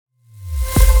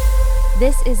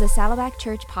This is a Saddleback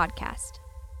Church podcast.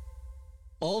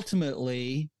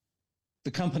 Ultimately,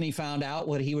 the company found out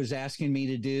what he was asking me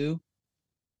to do,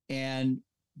 and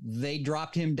they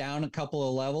dropped him down a couple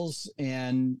of levels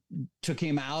and took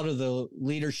him out of the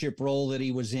leadership role that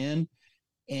he was in.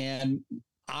 And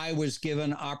I was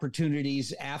given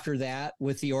opportunities after that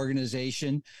with the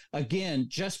organization, again,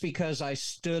 just because I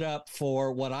stood up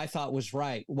for what I thought was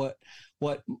right. What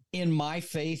in my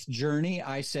faith journey,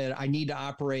 I said, I need to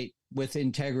operate with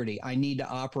integrity. I need to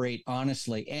operate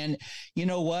honestly. And you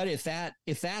know what? If that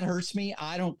hurts me,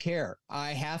 I don't care. I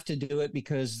have to do it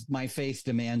because my faith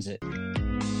demands it.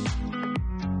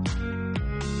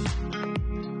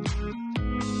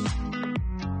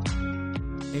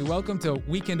 Hey, welcome to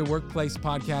Weekend to Workplace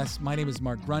podcast. My name is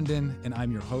Mark Grundon, and I'm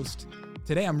your host.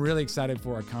 Today, I'm really excited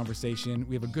for our conversation.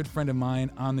 We have a good friend of mine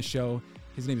on the show.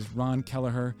 His name is Ron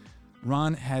Kelleher.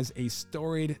 Ron has a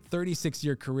storied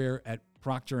 36-year career at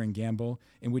Procter & Gamble,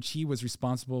 in which he was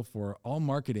responsible for all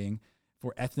marketing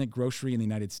for ethnic grocery in the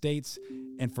United States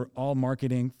and for all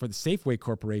marketing for the Safeway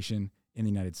Corporation in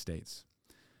the United States.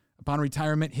 Upon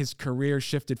retirement, his career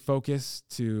shifted focus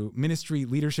to ministry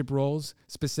leadership roles,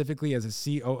 specifically as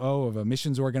a COO of a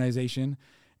missions organization,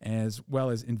 as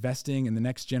well as investing in the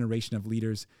next generation of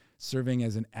leaders, serving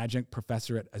as an adjunct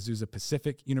professor at Azusa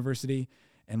Pacific University,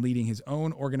 and leading his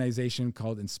own organization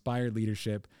called Inspired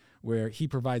Leadership, where he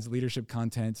provides leadership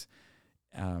content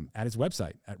at his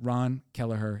website at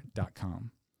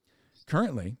ronkelleher.com.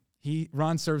 Currently,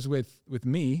 Ron serves with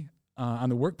me on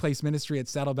the workplace ministry at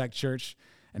Saddleback Church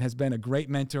and has been a great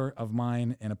mentor of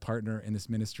mine and a partner in this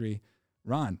ministry.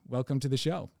 Ron, welcome to the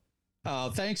show.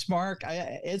 Thanks, Mark.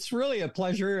 It's really a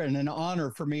pleasure and an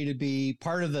honor for me to be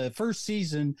part of the first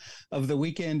season of the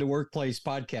Weekend to Workplace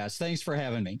podcast. Thanks for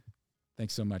having me.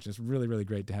 Thanks so much. It's really, really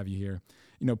great to have you here.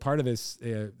 You know, part of this,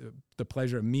 the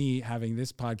pleasure of me having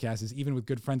this podcast is even with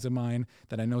good friends of mine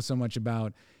that I know so much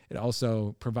about, it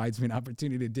also provides me an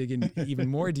opportunity to dig in even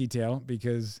more detail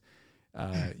because,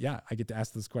 I get to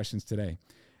ask those questions today.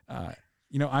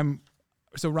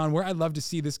 So Ron, where I'd love to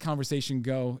see this conversation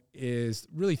go is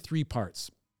really three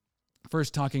parts.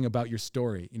 First, talking about your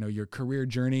story, your career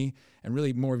journey and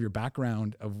really more of your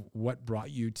background of what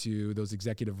brought you to those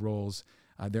executive roles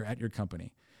there at your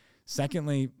company.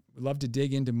 Secondly, we'd love to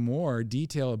dig into more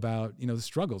detail about, the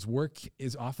struggles. Work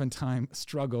is oftentimes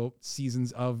struggle,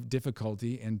 seasons of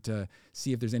difficulty, and to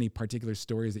see if there's any particular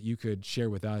stories that you could share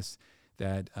with us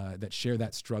that share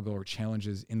that struggle or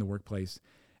challenges in the workplace.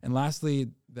 And lastly,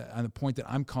 on the point that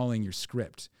I'm calling your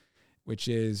script, which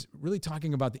is really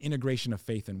talking about the integration of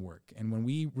faith and work. And when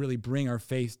we really bring our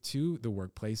faith to the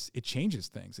workplace, it changes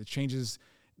things. It changes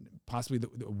possibly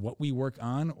what we work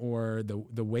on or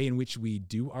the way in which we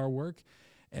do our work.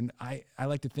 And I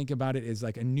like to think about it as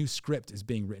like a new script is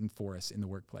being written for us in the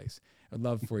workplace. I'd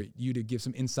love for you to give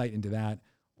some insight into that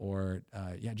or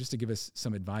just to give us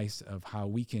some advice of how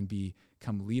we can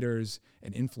become leaders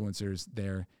and influencers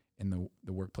there in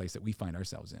the workplace that we find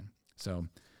ourselves in. So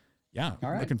all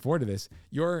right. Looking forward to this.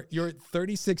 Your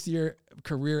 36-year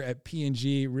career at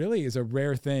P&G really is a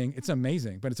rare thing. It's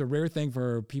amazing, but it's a rare thing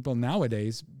for people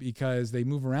nowadays because they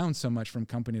move around so much from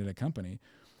company to company.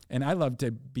 And I love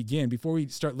to begin, before we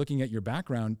start looking at your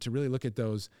background, to really look at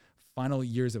those final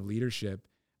years of leadership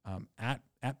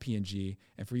at P&G,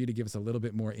 and for you to give us a little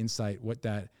bit more insight what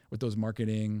those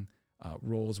marketing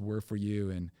roles were for you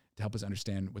and to help us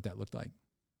understand what that looked like.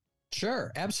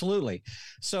 Sure, absolutely.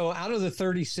 So out of the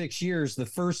 36 years, the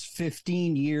first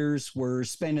 15 years were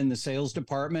spent in the sales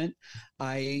department.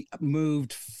 I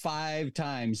moved 5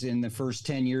 times in the first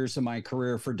 10 years of my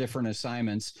career for different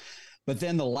assignments. But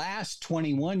then the last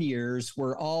 21 years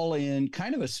were all in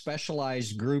kind of a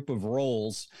specialized group of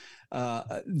roles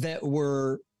that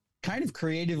were kind of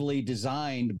creatively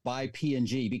designed by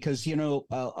P&G because,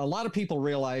 a lot of people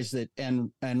realize that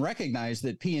and recognize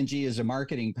that P&G is a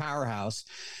marketing powerhouse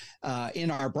in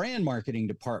our brand marketing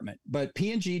department. But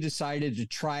P&G decided to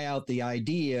try out the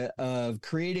idea of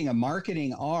creating a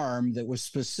marketing arm that was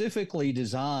specifically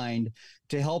designed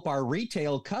to help our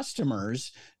retail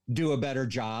customers do a better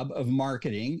job of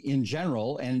marketing in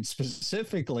general and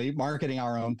specifically marketing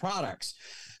our own products.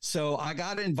 So I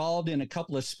got involved in a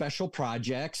couple of special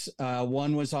projects.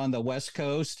 One was on the West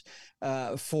Coast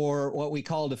for what we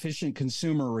called efficient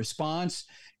consumer response.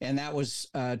 And that was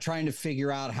trying to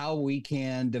figure out how we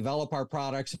can develop our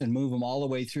products and move them all the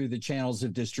way through the channels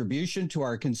of distribution to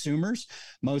our consumers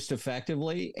most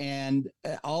effectively and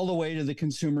all the way to the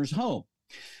consumer's home.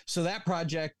 So that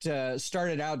project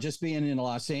started out just being in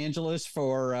Los Angeles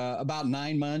for about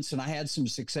 9 months, and I had some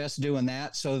success doing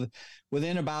that. So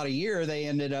within about a year, they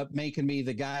ended up making me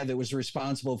the guy that was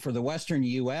responsible for the Western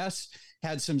U.S.,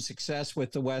 had some success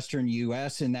with the Western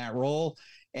U.S. in that role.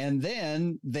 And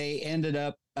then they ended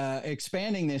up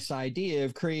expanding this idea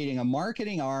of creating a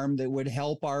marketing arm that would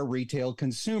help our retail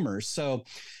consumers. So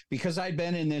because I'd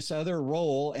been in this other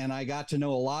role and I got to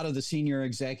know a lot of the senior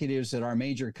executives at our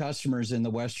major customers in the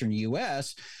Western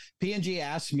U.S., P&G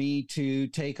asked me to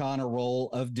take on a role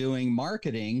of doing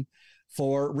marketing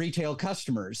for retail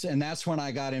customers. And that's when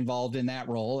I got involved in that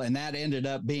role. And that ended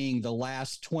up being the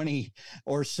last 20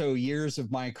 or so years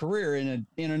of my career in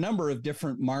a number of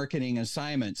different marketing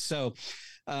assignments. So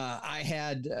I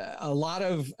had a lot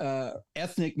of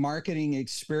ethnic marketing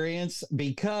experience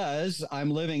because I'm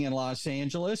living in Los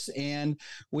Angeles and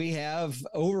we have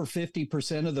over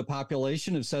 50% of the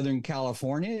population of Southern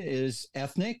California is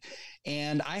ethnic.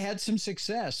 And I had some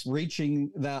success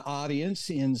reaching the audience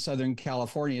in Southern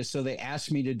California. So they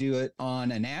asked me to do it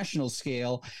on a national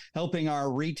scale, helping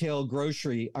our retail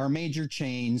grocery, our major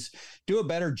chains, do a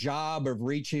better job of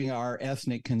reaching our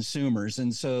ethnic consumers.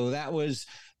 And so that was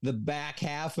the back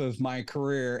half of my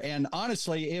career. And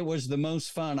honestly, it was the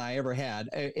most fun I ever had.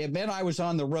 It meant I was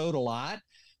on the road a lot.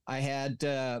 I had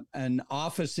an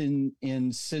office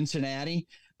in Cincinnati,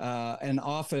 an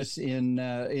office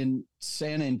in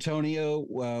San Antonio,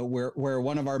 where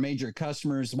one of our major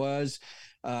customers was.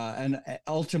 And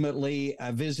ultimately, I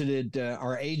visited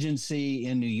our agency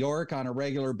in New York on a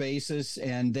regular basis.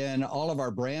 And then all of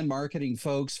our brand marketing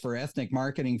folks for ethnic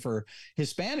marketing, for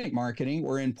Hispanic marketing,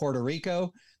 were in Puerto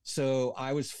Rico. So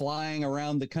I was flying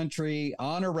around the country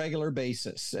on a regular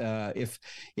basis.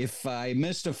 If I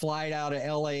missed a flight out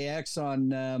of LAX on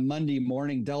Monday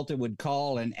morning, Delta would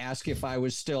call and ask if I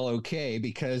was still okay,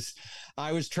 because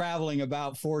I was traveling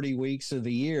about 40 weeks of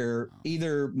the year,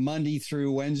 either Monday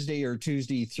through Wednesday or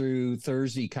Tuesday through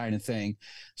Thursday kind of thing.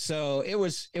 So it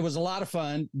was a lot of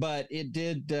fun, but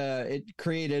it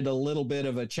created a little bit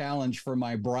of a challenge for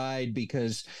my bride,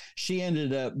 because she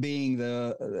ended up being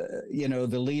the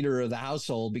leader of the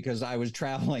household, because I was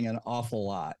traveling an awful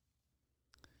lot.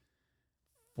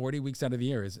 40 weeks out of the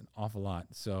year is an awful lot.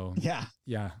 So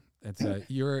yeah, that's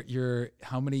you're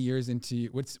how many years into,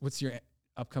 what's your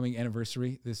upcoming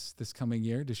anniversary this coming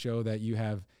year, to show that you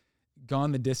have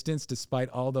gone the distance despite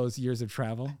all those years of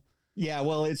travel? Yeah,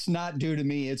 well, it's not due to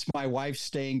me. It's my wife's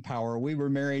staying power. We were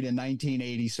married in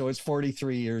 1980, so it's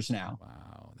 43 years now.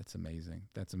 Wow, that's amazing.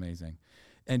 That's amazing.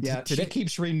 And yeah, today, she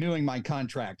keeps renewing my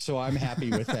contract, so I'm happy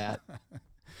with that.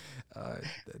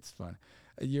 That's fun.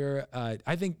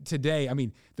 I think today, I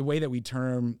mean, the way that we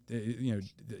term, the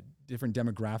different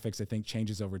demographics, I think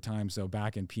changes over time. So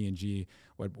back in P&G,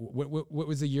 what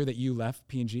was the year that you left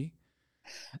P&G?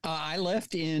 I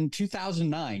left in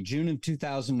 2009, June of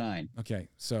 2009. Okay,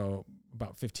 so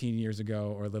about 15 years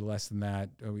ago, or a little less than that.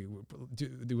 We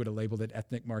would have labeled it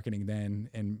ethnic marketing then,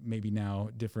 and maybe now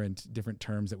different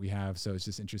terms that we have. So it's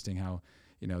just interesting how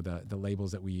the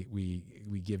labels that we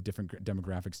give different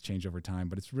demographics change over time.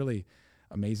 But it's really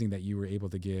amazing that you were able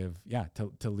to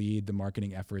to lead the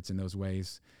marketing efforts in those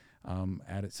ways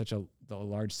at such a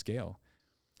large scale.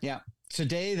 Yeah.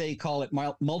 Today, they call it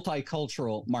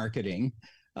multicultural marketing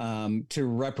to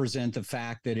represent the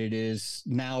fact that it is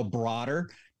now broader.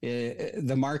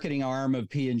 The marketing arm of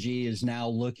P&G is now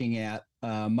looking at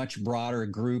a much broader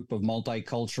group of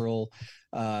multicultural,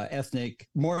 ethnic,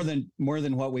 more than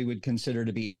what we would consider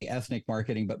to be ethnic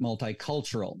marketing, but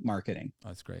multicultural marketing.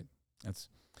 That's great.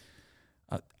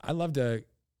 I love to.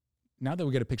 Now that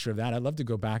we get a picture of that, I'd love to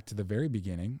go back to the very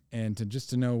beginning and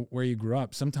to know where you grew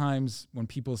up. Sometimes when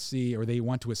people see, or they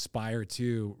want to aspire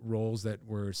to roles that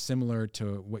were similar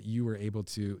to what you were able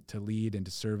to lead and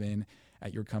to serve in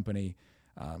at your company,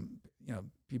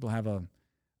 people have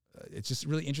it's just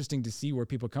really interesting to see where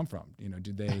people come from.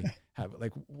 Did they have,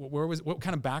 like, what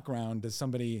kind of background does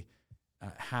somebody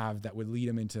have that would lead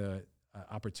them into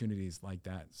opportunities like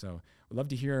that? So we'd love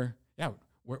to hear,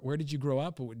 where did you grow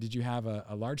up? Did you have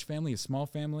a large family, a small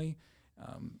family?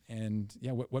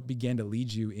 What began to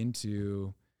lead you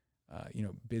into,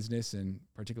 business, and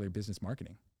particularly business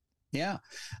marketing? Yeah.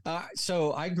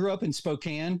 So I grew up in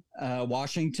Spokane,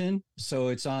 Washington. So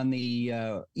it's on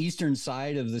the eastern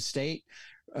side of the state,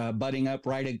 butting up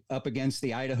right up against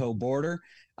the Idaho border.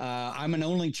 I'm an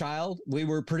only child. We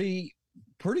were pretty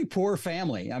poor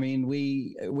family. I mean,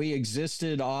 we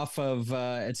existed off of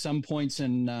at some points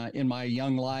in my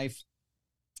young life,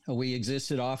 we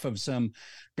existed off of some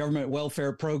government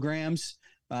welfare programs.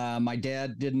 My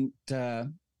dad didn't.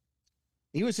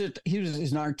 He was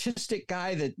an artistic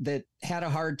guy that had a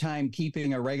hard time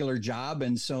keeping a regular job.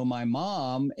 And so my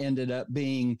mom ended up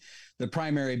being the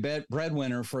primary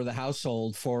breadwinner for the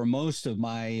household for most of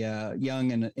my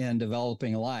young and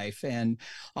developing life. And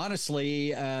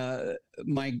honestly,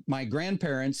 my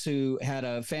grandparents, who had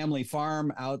a family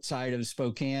farm outside of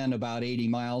Spokane, about 80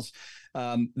 miles,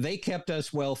 they kept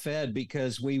us well fed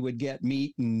because we would get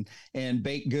meat and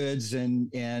baked goods and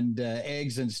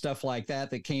eggs and stuff like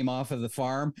that came off of the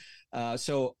farm.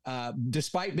 So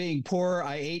despite being poor,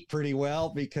 I ate pretty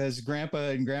well because Grandpa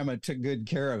and Grandma took good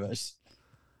care of us.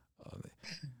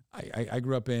 I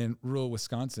grew up in rural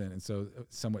Wisconsin, and so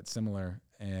somewhat similar.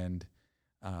 And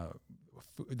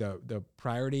the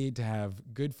priority to have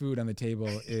good food on the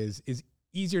table is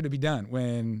easier to be done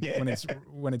when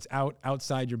it's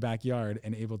outside your backyard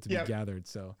and able to be gathered.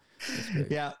 So that's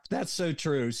great. Yeah, that's so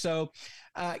true. So,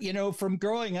 from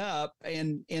growing up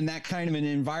in that kind of an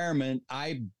environment,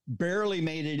 I barely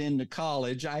made it into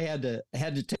college. I had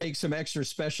to take some extra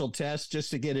special tests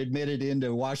just to get admitted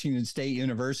into Washington State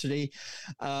University.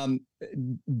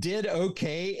 Did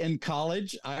okay in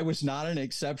college. I was not an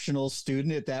exceptional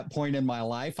student at that point in my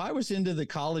life. I was into the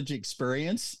college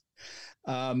experience,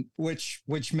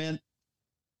 which meant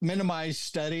minimize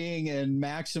studying and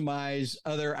maximize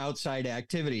other outside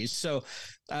activities. So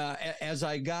as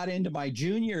I got into my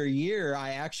junior year,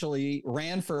 I actually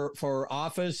ran for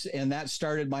office, and that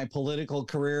started my political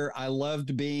career. I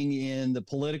loved being in the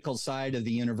political side of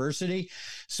the university.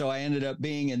 So I ended up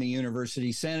being in the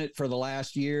university Senate for the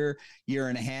last year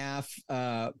and a half.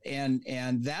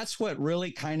 And that's what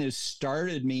really kind of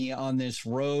started me on this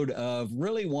road of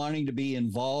really wanting to be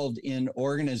involved in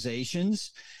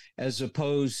organizations as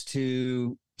opposed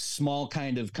to small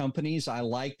kind of companies. I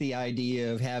like the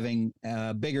idea of having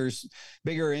bigger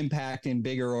impact in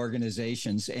bigger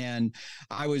organizations. And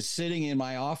I was sitting in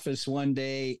my office one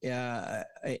day at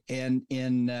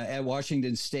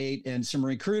Washington State, and some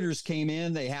recruiters came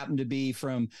in. They happened to be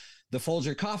from the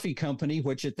Folger Coffee Company,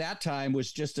 which at that time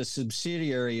was just a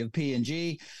subsidiary of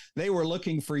P&G. They were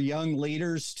looking for young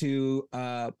leaders to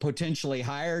potentially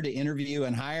hire, to interview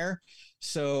and hire.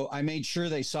 So I made sure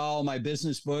they saw all my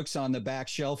business books on the back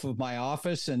shelf of my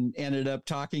office and ended up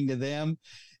talking to them.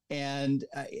 And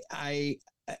I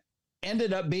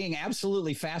ended up being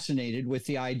absolutely fascinated with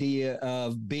the idea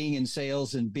of being in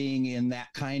sales and being in that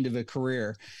kind of a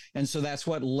career. And so that's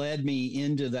what led me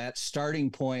into that starting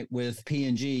point with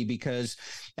P&G, because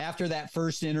after that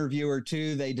first interview or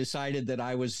two, they decided that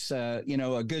I was, a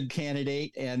good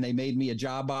candidate, and they made me a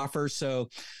job offer. So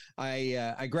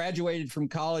I graduated from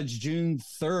college June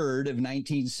 3rd of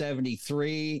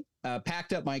 1973,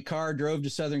 packed up my car, drove to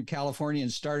Southern California,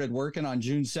 and started working on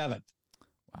June 7th.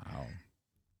 Wow.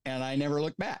 And I never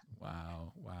looked back.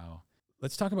 Wow.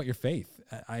 Let's talk about your faith.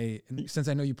 Since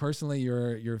I know you personally,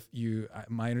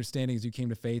 my understanding is you came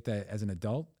to faith as an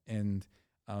adult. And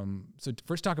so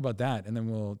first talk about that, and then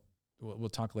we'll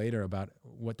talk later about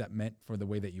what that meant for the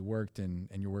way that you worked and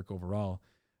your work overall.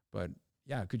 But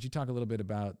yeah, could you talk a little bit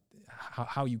about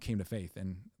how you came to faith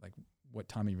and like what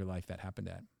time of your life that happened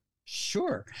at?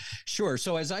 Sure.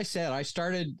 So as I said, I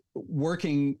started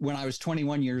working when I was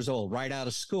 21 years old, right out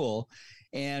of school.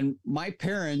 And my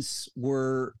parents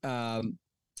were, Dad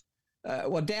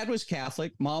was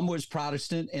Catholic, Mom was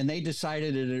Protestant, and they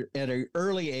decided at an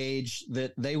early age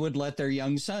that they would let their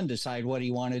young son decide what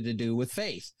he wanted to do with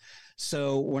faith.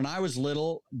 So when I was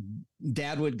little,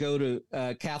 Dad would go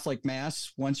to Catholic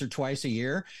Mass once or twice a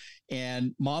year,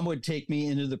 and Mom would take me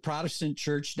into the Protestant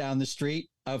church down the street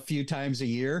a few times a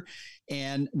year,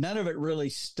 and none of it really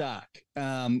stuck.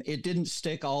 It didn't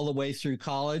stick all the way through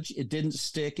college. It didn't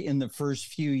stick in the first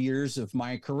few years of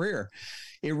my career.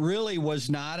 It really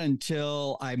was not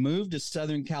until I moved to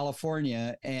Southern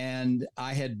California, and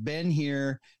I had been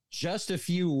here just a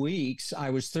few weeks. I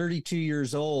was 32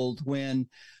 years old when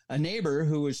a neighbor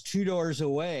who was 2 doors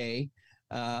away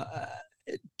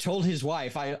told his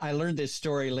wife, I learned this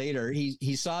story later.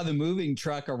 He saw the moving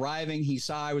truck arriving. He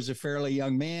saw I was a fairly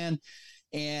young man,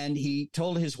 and he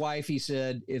told his wife, he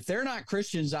said, if they're not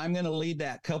Christians, I'm going to lead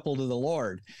that couple to the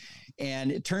Lord.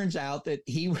 And it turns out that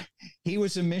he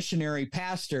was a missionary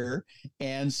pastor.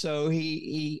 And so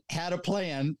he had a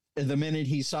plan the minute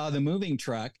he saw the moving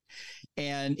truck,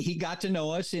 and he got to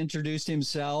know us, introduced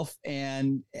himself.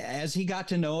 And as he got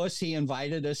to know us, he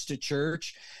invited us to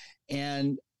church.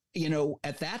 And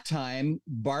at that time,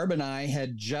 Barb and I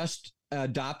had just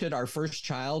adopted our first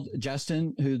child,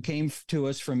 Justin, who came to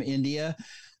us from India.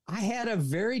 I had a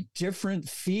very different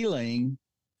feeling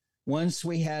once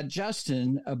we had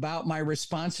Justin about my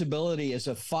responsibility as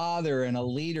a father and a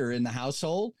leader in the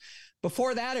household.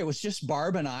 before that, it was just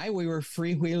Barb and I. We were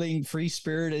freewheeling,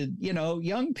 free-spirited,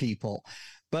 young people.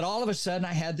 But all of a sudden,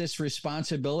 I had this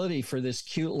responsibility for this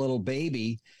cute little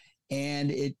baby,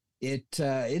 and it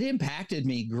impacted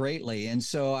me greatly. And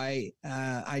so I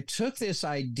took this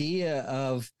idea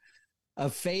of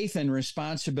faith and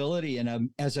responsibility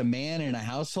as a man in a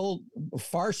household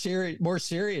more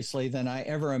seriously than I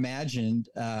ever imagined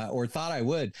or thought I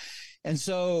would. And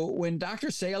so when Dr.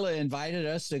 Sala invited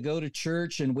us to go to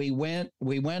church, and we went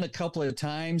a couple of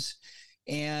times,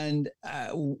 and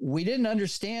we didn't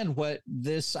understand what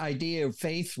this idea of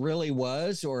faith really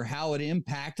was or how it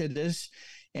impacted us.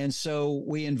 And so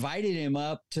we invited him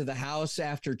up to the house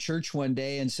after church one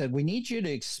day and said, we need you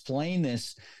to explain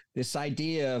this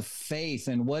idea of faith,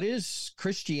 and what is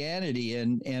Christianity,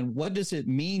 and what does it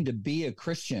mean to be a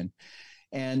Christian?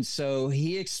 And so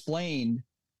he explained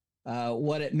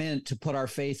what it meant to put our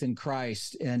faith in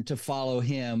Christ and to follow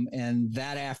him. And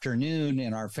that afternoon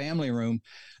in our family room,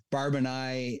 Barb and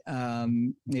I,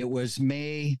 it was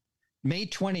May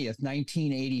 20th,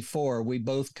 1984, we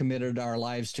both committed our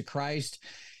lives to Christ.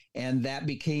 And that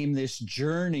became this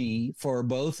journey for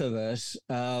both of us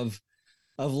of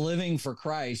living for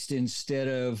Christ instead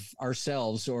of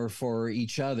ourselves or for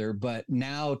each other, but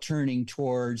now turning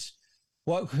towards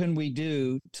what can we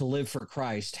do to live for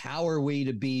Christ? How are we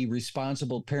to be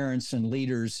responsible parents and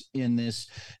leaders in this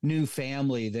new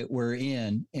family that we're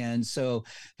in? And so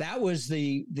that was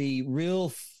the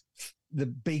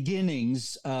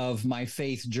beginnings of my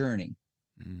faith journey.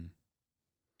 Mm.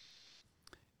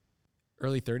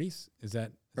 Early 30s? Is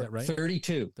that right?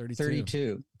 32.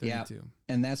 Yeah.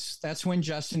 And that's when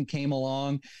Justin came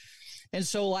along. And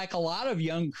so, like a lot of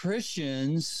young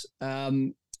Christians,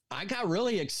 I got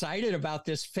really excited about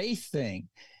this faith thing.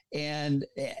 And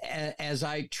as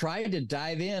I tried to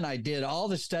dive in, I did all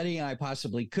the studying I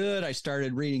possibly could. I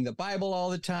started reading the Bible all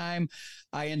the time.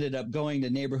 I ended up going to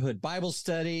neighborhood Bible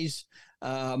studies.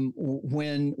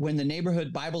 When the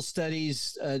neighborhood Bible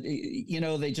studies,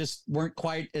 they just weren't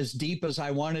quite as deep as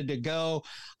I wanted to go,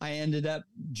 I ended up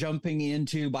jumping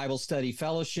into Bible Study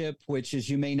Fellowship, which, as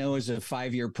you may know, is a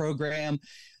 5-year program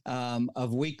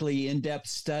of weekly in-depth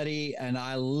study. And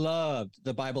I loved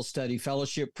the Bible Study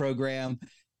Fellowship program.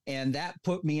 And that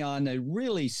put me on a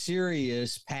really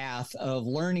serious path of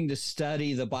learning to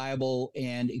study the Bible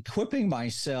and equipping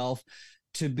myself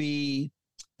to be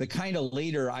the kind of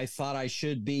leader I thought I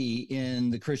should be in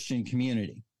the Christian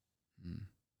community.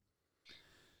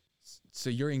 So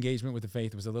your engagement with the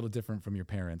faith was a little different from your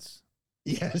parents.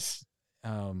 Yes.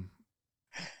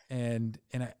 And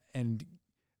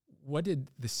what did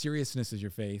the seriousness of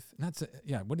your faith,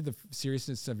 what did the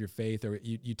seriousness of your faith, or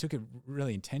you took it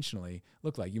really intentionally,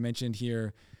 look like? You mentioned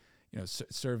here,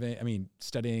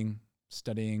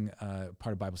 studying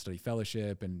part of Bible Study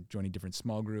Fellowship and joining different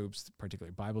small groups,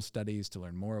 particularly Bible studies, to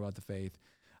learn more about the faith.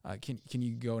 Can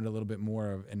you go into a little bit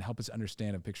more and help us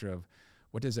understand a picture of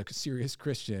what does a serious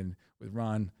Christian with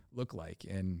Ron look like?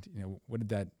 And,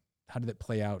 how did that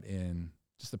play out in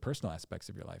just the personal aspects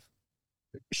of your life?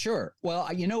 Sure. Well,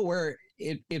 where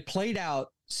it played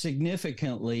out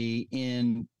significantly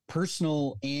in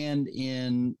personal and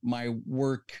in my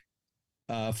work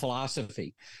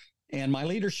philosophy and my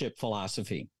leadership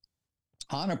philosophy.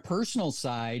 On a personal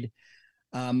side,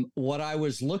 what I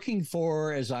was looking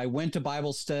for as I went to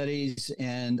Bible studies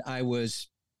and I was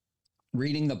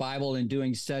reading the Bible and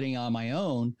doing studying on my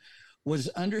own was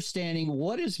understanding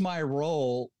what is my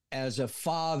role as a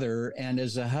father and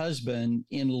as a husband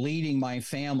in leading my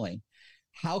family.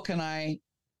 How can I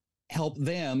help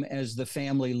them as the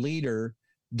family leader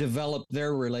develop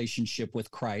their relationship with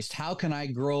Christ? How can I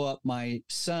grow up my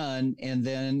son? And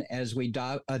then as we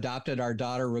adopted our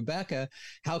daughter, Rebecca,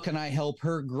 how can I help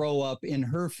her grow up in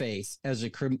her faith as a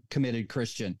committed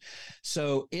Christian?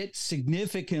 So it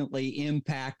significantly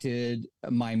impacted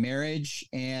my marriage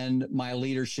and my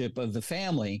leadership of the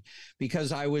family,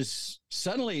 because I was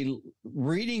suddenly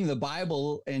reading the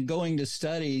Bible and going to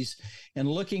studies and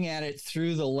looking at it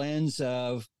through the lens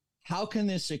of, how can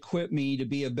this equip me to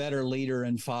be a better leader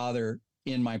and father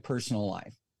in my personal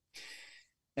life?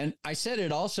 And I said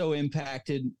it also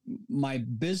impacted my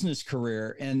business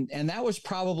career. And that was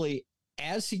probably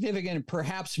as significant,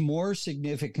 perhaps more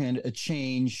significant a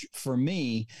change for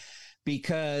me,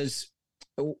 because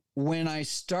when I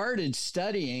started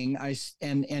studying,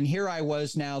 and here I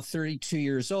was now 32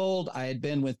 years old. I had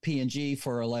been with P&G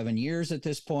for 11 years at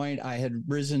this point. I had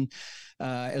risen,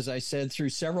 as I said, through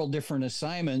several different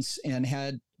assignments and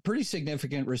had pretty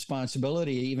significant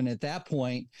responsibility even at that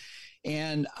point.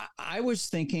 And I was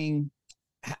thinking,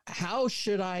 how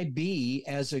should I be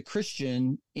as a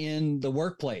Christian in the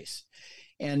workplace?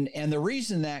 And the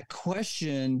reason that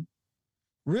question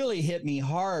really hit me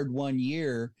hard one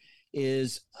year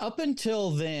is up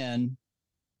until then,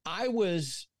 I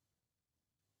was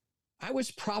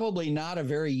probably not a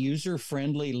very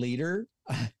user-friendly leader.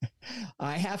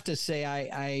 I have to say,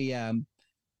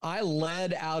 I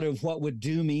led out of what would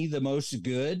do me the most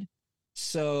good.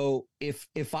 So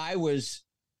if I was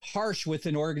harsh with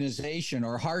an organization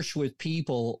or harsh with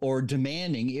people or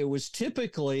demanding, it was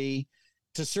typically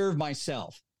to serve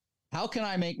myself. How can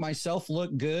I make myself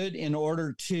look good in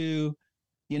order to,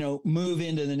 move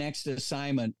into the next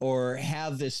assignment or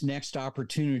have this next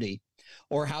opportunity?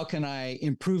 Or how can I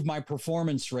improve my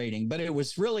performance rating? But it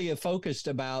was really focused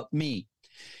about me.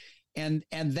 And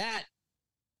that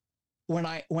when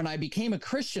I became a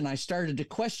Christian, I started to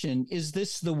question, is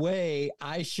this the way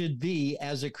I should be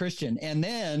as a Christian? And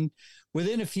then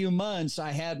within a few months,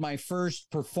 I had my first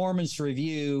performance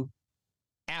review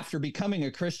after becoming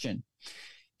a Christian.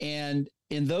 And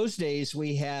in those days,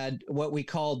 we had what we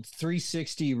called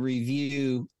 360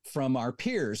 review from our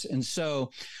peers. And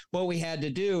so what we had to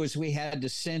do is we had to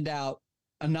send out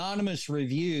anonymous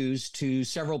reviews to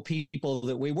several people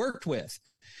that we worked with.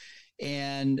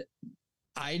 And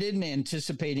I didn't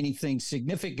anticipate anything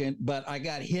significant, but I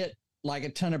got hit like a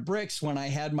ton of bricks when I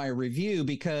had my review,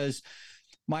 because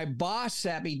my boss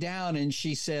sat me down and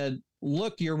she said,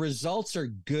 look, your results are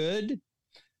good,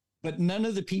 but none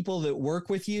of the people that work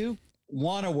with you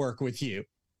want to work with you.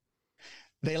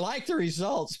 They like the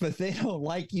results, but they don't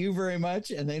like you very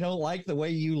much, and they don't like the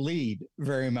way you lead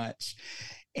very much.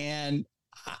 And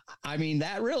I mean,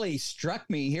 that really struck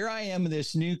me. Here I am,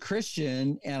 this new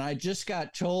Christian, and I just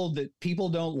got told that people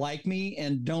don't like me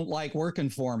and don't like working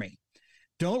for me,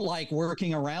 don't like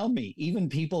working around me. Even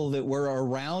people that were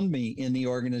around me in the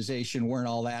organization weren't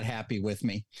all that happy with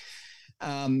me.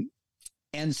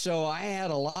 And so I had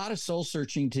a lot of soul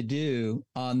searching to do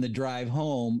on the drive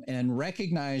home, and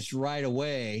recognized right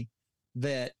away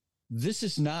that this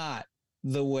is not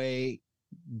the way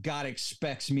God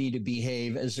expects me to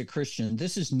behave as a Christian.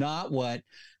 This is not what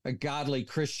a godly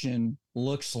Christian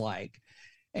looks like.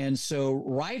 And so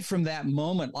right from that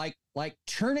moment, like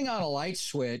turning on a light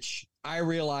switch, I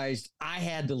realized I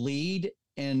had to lead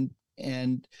and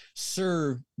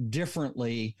serve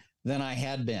differently than I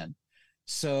had been.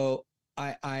 So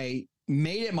I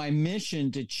made it my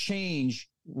mission to change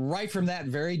right from that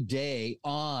very day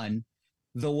on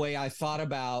the way I thought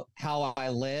about how I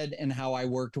led and how I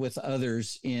worked with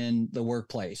others in the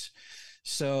workplace.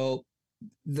 So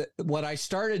what I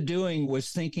started doing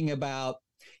was thinking about,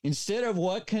 instead of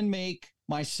what can make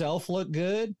myself look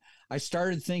good, I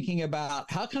started thinking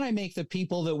about how can I make the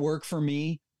people that work for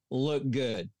me look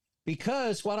good?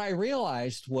 Because what I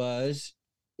realized was,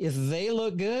 if they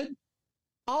look good,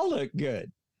 I'll look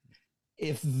good.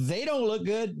 If they don't look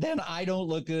good, then I don't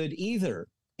look good either.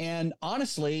 And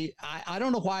honestly, I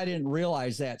don't know why I didn't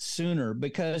realize that sooner,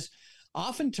 because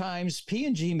oftentimes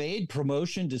P&G made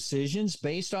promotion decisions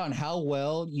based on how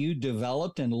well you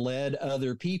developed and led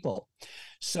other people.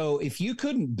 So if you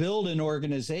couldn't build an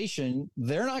organization,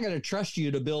 they're not going to trust you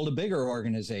to build a bigger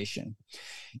organization.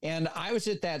 And I was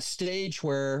at that stage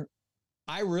where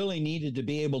I really needed to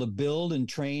be able to build and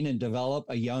train and develop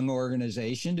a young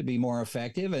organization to be more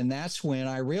effective. And that's when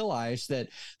I realized that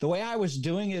the way I was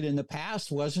doing it in the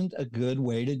past wasn't a good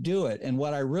way to do it. And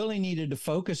what I really needed to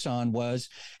focus on was,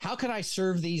 how can I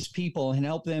serve these people and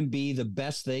help them be the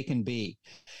best they can be?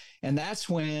 And that's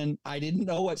when I didn't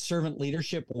know what servant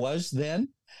leadership was then.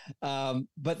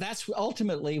 But that's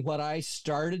ultimately what I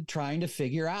started trying to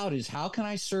figure out, is how can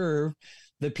I serve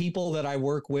the people that I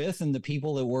work with and the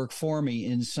people that work for me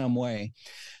in some way.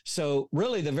 So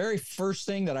really the very first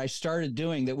thing that I started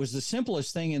doing, that was the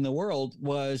simplest thing in the world,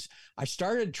 was I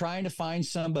started trying to find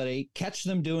somebody, catch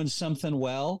them doing something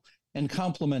well, and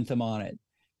compliment them on it,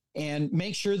 and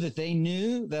make sure that they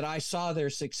knew that I saw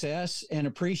their success and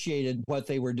appreciated what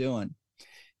they were doing.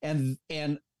 And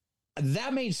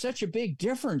that made such a big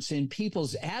difference in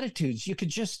people's attitudes. You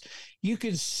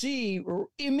could see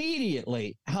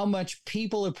immediately how much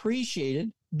people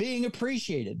appreciated, being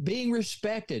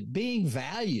respected, being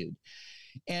valued.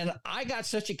 And I got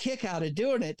such a kick out of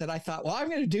doing it that I thought, well, I'm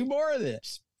going to do more of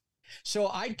this. So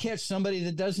I'd catch somebody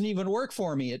that doesn't even work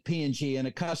for me at P&G and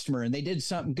a customer, and they did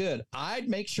something good. I'd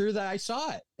make sure that I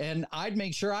saw it, and I'd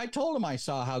make sure I told them I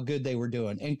saw how good they were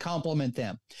doing and compliment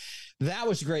them. That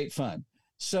was great fun.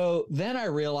 So then I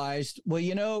realized,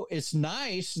 well, it's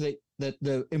nice that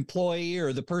the employee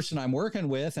or the person I'm working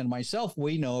with and myself,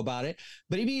 we know about it,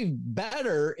 but it'd be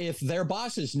better if their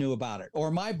bosses knew about it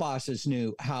or my bosses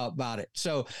knew how about it.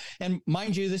 So, and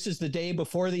mind you, this is the day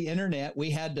before the internet. We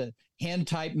had to hand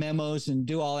type memos and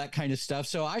do all that kind of stuff.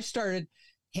 So I started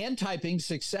hand typing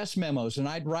success memos, and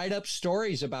I'd write up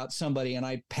stories about somebody and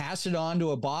I'd pass it on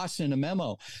to a boss in a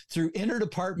memo through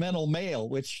interdepartmental mail,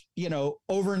 which,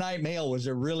 overnight mail was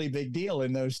a really big deal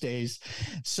in those days.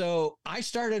 So I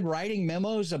started writing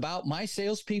memos about my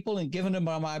salespeople and giving them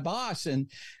to my boss.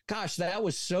 And gosh, that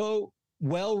was so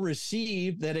well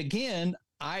received that, again,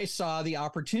 I saw the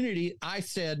opportunity. I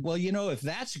said, well, if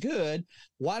that's good,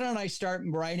 why don't I start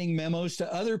writing memos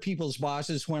to other people's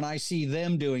bosses when I see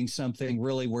them doing something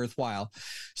really worthwhile?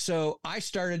 So I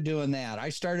started doing that. I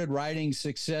started writing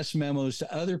success memos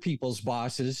to other people's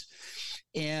bosses.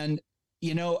 And,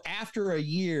 after a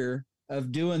year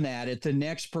of doing that, at the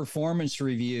next performance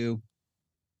review,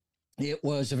 it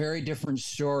was a very different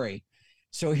story.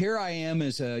 So here I am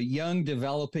as a young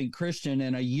developing Christian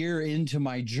and a year into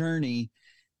my journey.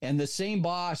 And the same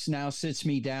boss now sits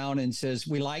me down and says,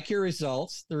 we like your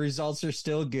results. The results are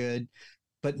still good.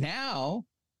 But now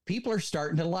people are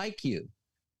starting to like you.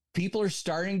 People are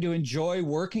starting to enjoy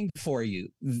working for you.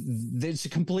 It's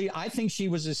I think she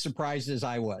was as surprised as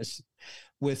I was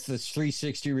with the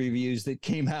 360 reviews that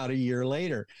came out a year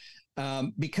later.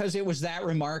 Because it was that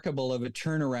remarkable of a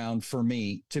turnaround for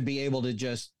me to be able to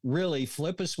just really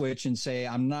flip a switch and say,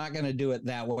 I'm not going to do it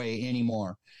that way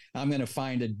anymore. I'm going to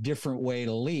find a different way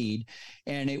to lead.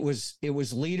 And it was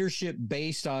leadership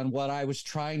based on what I was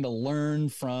trying to learn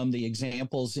from the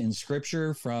examples in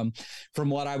scripture, from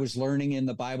what I was learning in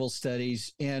the Bible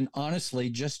studies, and honestly,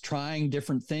 just trying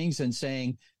different things and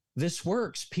saying, this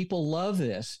works. People love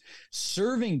this.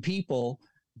 Serving people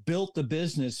built the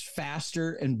business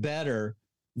faster and better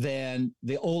than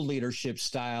the old leadership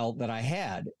style that I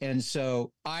had. And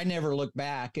so I never looked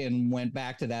back and went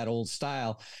back to that old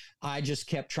style. I just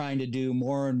kept trying to do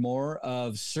more and more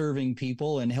of serving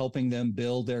people and helping them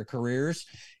build their careers.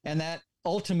 And that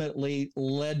ultimately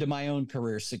led to my own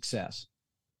career success.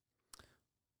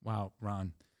 Wow,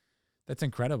 Ron, that's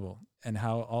incredible. And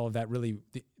how all of that really,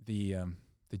 the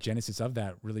genesis of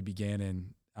that really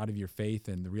began out of your faith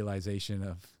and the realization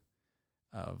of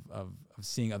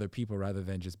seeing other people rather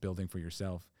than just building for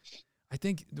yourself. I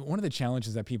think one of the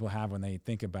challenges that people have when they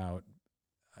think about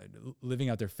living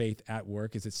out their faith at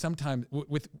work is that sometimes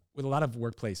with a lot of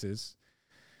workplaces,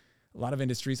 a lot of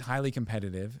industries, highly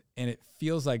competitive, and it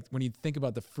feels like when you think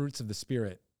about the fruits of the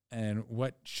Spirit and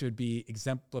what should be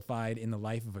exemplified in the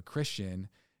life of a Christian,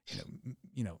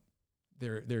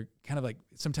 they're kind of like,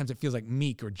 sometimes it feels like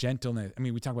meek or gentleness. I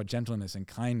mean, we talk about gentleness and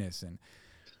kindness, and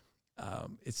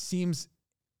it seems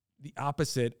the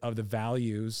opposite of the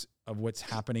values of what's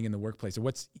happening in the workplace or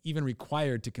what's even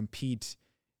required to compete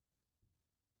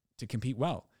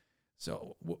well.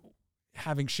 So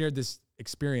having shared this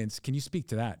experience, can you speak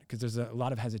to that? Because there's a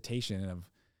lot of hesitation of,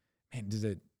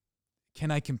 man,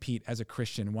 can I compete as a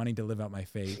Christian wanting to live out my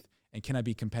faith? And can I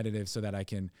be competitive so that I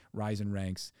can rise in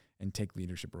ranks and take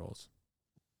leadership roles?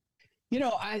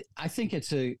 I think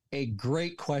it's a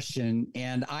great question.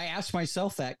 And I asked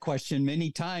myself that question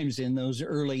many times in those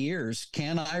early years.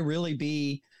 Can I really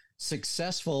be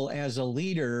successful as a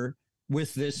leader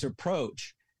with this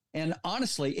approach? And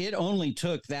honestly, it only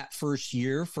took that first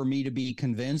year for me to be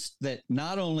convinced that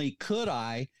not only could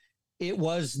I, it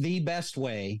was the best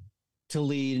way to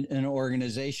lead an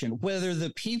organization. Whether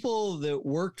the people that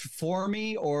worked for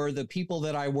me or the people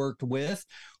that I worked with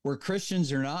were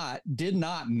Christians or not did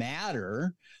not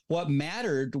matter. What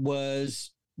mattered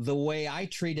was the way I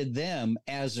treated them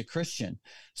as a Christian.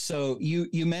 So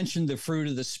you mentioned the fruit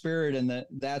of the Spirit, and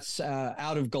that's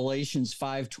out of Galatians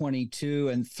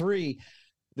 5:22 and 3.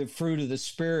 The fruit of the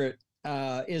Spirit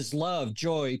is love,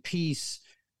 joy, peace,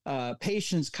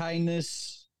 patience,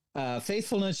 kindness,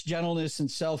 faithfulness, gentleness,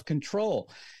 and self-control.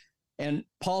 And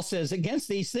Paul says, against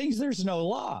these things, there's no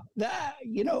law. That,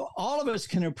 all of us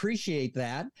can appreciate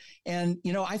that. And,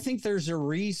 I think there's a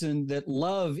reason that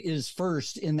love is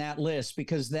first in that list,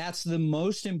 because that's the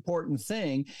most important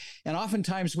thing. And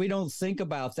oftentimes we don't think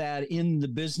about that in the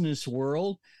business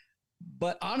world.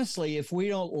 But honestly, if we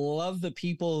don't love the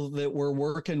people that we're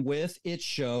working with, it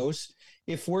shows.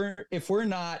 If we're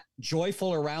not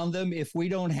joyful around them, if we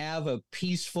don't have a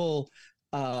peaceful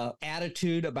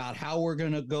attitude about how we're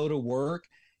going to go to work,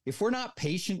 if we're not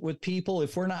patient with people,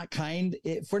 if we're not kind,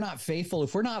 if we're not faithful,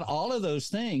 if we're not all of those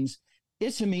things,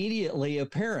 it's immediately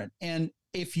apparent. And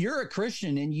if you're a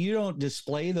Christian and you don't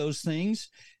display those things,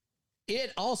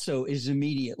 it also is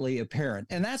immediately apparent.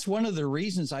 And that's one of the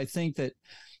reasons I think that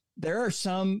there are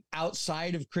some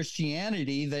outside of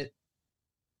Christianity that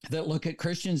look at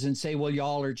Christians and say, well,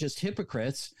 y'all are just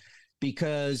hypocrites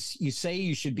because you say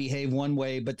you should behave one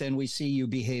way, but then we see you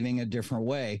behaving a different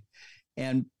way.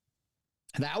 And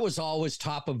that was always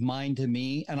top of mind to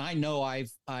me. And I know I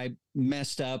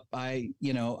messed up. I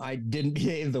didn't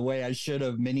behave the way I should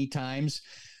have many times,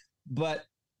 but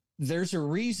there's a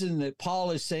reason that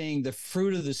Paul is saying the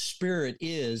fruit of the Spirit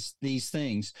is these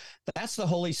things. That's the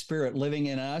Holy Spirit living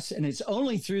in us. And it's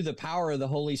only through the power of the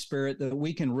Holy Spirit that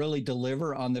we can really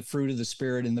deliver on the fruit of the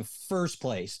Spirit in the first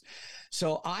place.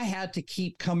 So I had to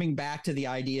keep coming back to the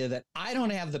idea that I don't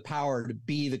have the power to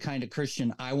be the kind of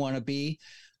Christian I want to be,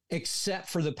 except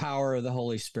for the power of the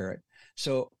Holy Spirit.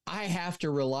 So I have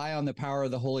to rely on the power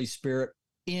of the Holy Spirit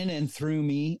in and through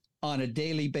me on a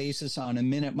daily basis, on a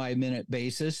minute by minute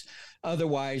basis.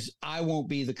 Otherwise, I won't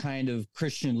be the kind of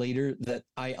Christian leader that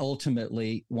I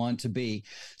ultimately want to be.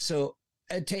 So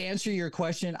to answer your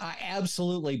question, I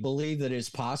absolutely believe that it's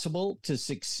possible to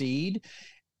succeed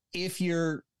if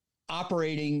you're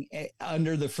operating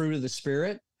under the fruit of the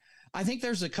Spirit. I think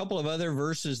there's a couple of other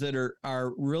verses that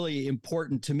are really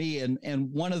important to me.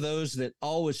 And one of those that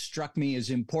always struck me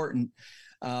as important,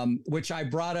 which I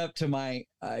brought up to my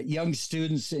young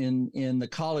students in the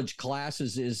college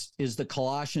classes, is the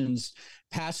Colossians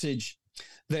passage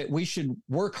that we should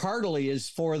work heartily is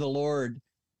for the Lord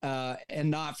and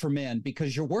not for men,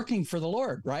 because you're working for the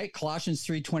Lord, right? Colossians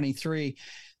 3:23.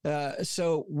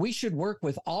 So we should work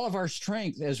with all of our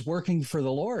strength as working for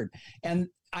the Lord. And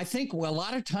I think a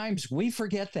lot of times we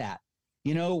forget that.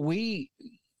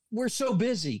 We're so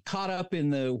busy, caught up in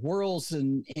the whirls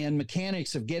and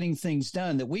mechanics of getting things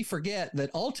done, that we forget that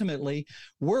ultimately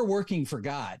we're working for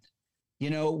God.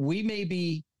 We may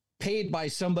be paid by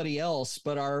somebody else,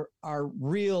 but our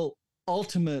real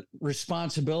ultimate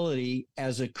responsibility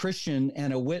as a Christian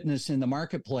and a witness in the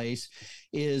marketplace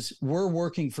is we're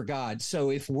working for God. So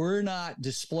if we're not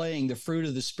displaying the fruit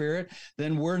of the Spirit,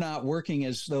 then we're not working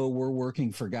as though we're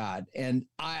working for God. And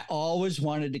I always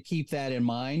wanted to keep that in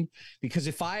mind, because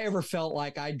if I ever felt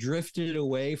like I drifted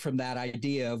away from that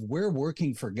idea of we're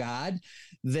working for God,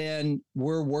 then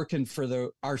we're working for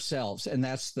ourselves, and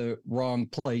that's the wrong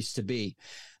place to be.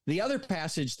 The other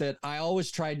passage that I always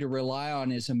tried to rely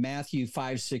on is a Matthew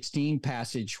 5:16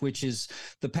 passage, which is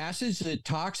the passage that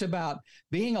talks about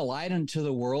being a light unto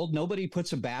the world. Nobody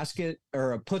puts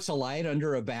a light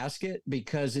under a basket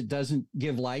because it doesn't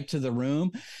give light to the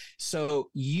room. So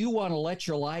you want to let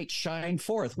your light shine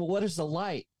forth. Well, what is the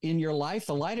light in your life?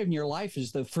 The light in your life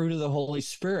is the fruit of the Holy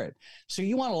Spirit. So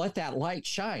you want to let that light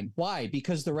shine. Why?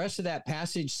 Because the rest of that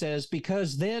passage says,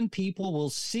 because then people will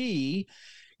see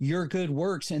your good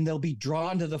works and they'll be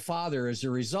drawn to the Father as a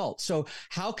result. So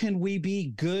how can we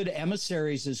be good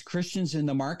emissaries as Christians in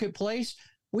the marketplace?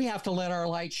 We have to let our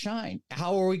light shine.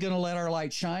 How are we going to let our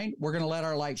light shine? We're going to let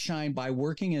our light shine by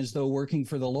working as though working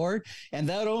for the Lord. And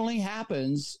that only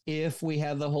happens if we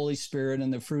have the Holy Spirit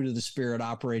and the fruit of the Spirit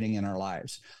operating in our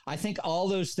lives. I think all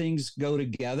those things go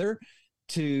together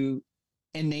to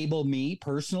enable me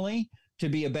personally to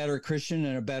be a better Christian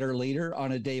and a better leader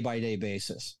on a day-by-day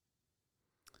basis.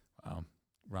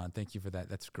 Ron, thank you for that.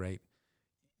 That's great.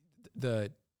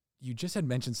 You just had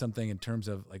mentioned something in terms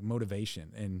of like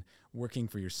motivation and working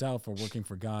for yourself or working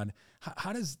for God.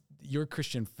 How does your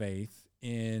Christian faith,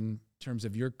 in terms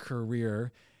of your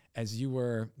career, as you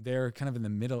were there kind of in the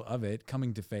middle of it,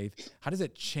 coming to faith, how does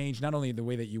it change not only the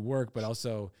way that you work, but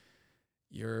also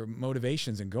your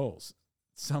motivations and goals?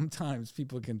 Sometimes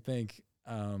people can think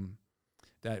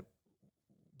that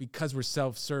because we're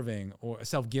self-serving or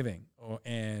self-giving,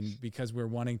 and because we're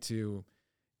wanting to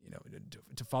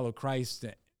follow Christ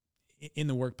in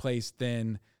the workplace,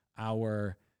 then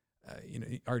our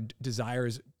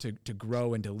desires to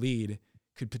grow and to lead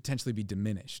could potentially be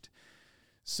diminished.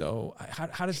 So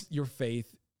how does your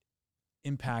faith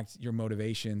impact your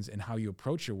motivations and how you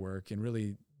approach your work and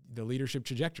really the leadership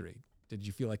trajectory? Did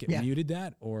you feel like it muted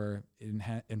that, or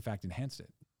in fact enhanced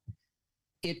it?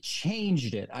 It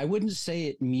changed it. I wouldn't say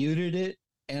it muted it.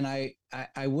 And I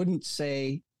wouldn't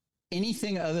say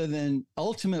anything other than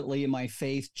ultimately my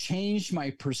faith changed my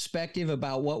perspective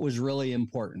about what was really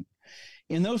important.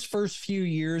 In those first few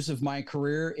years of my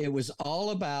career, it was all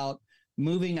about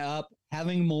moving up,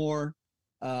 having more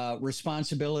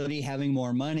responsibility, having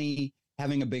more money,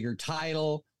 having a bigger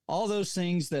title, all those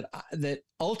things that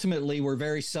ultimately were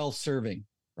very self-serving,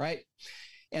 right?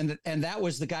 And that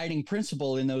was the guiding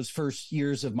principle in those first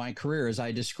years of my career, as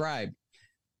I described.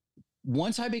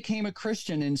 Once I became a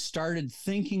Christian and started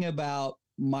thinking about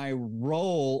my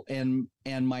role and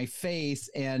my faith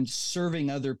and serving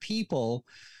other people,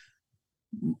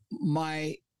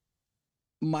 my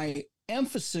my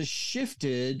emphasis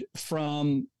shifted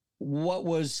from what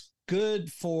was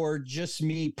good for just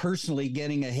me personally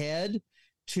getting ahead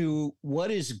to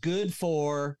what is good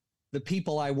for the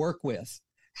people I work with.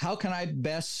 How can I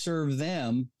best serve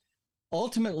them?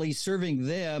 Ultimately, serving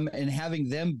them and having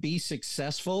them be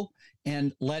successful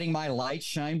and letting my light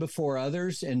shine before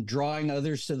others and drawing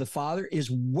others to the Father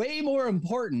is way more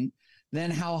important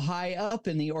than how high up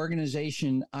in the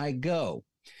organization I go.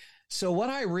 So what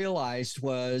I realized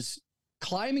was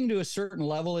climbing to a certain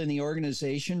level in the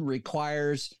organization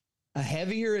requires a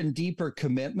heavier and deeper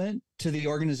commitment to the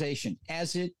organization,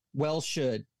 as it well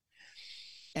should.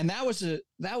 And that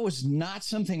was not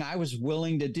something I was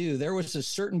willing to do. There was a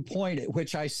certain point at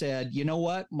which I said, you know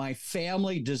what? My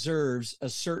family deserves a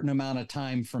certain amount of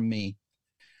time from me.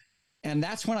 And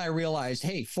that's when I realized,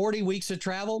 hey, 40 weeks of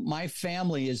travel, my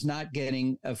family is not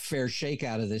getting a fair shake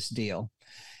out of this deal.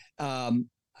 And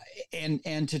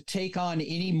to take on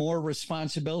any more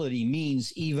responsibility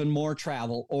means even more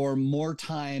travel or more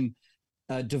time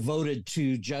devoted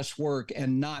to just work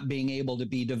and not being able to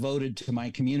be devoted to my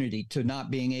community, to not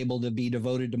being able to be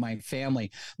devoted to my family,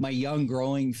 my young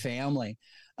growing family,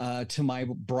 to my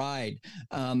bride.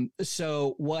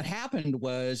 So what happened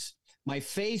was my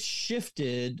faith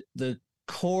shifted the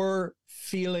core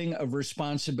feeling of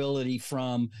responsibility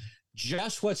from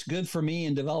just what's good for me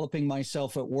in developing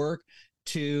myself at work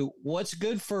to what's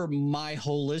good for my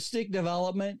holistic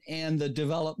development and the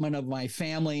development of my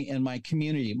family and my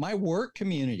community. My work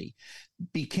community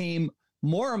became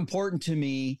more important to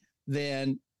me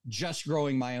than just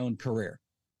growing my own career.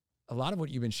 A lot of what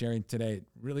you've been sharing today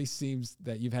really seems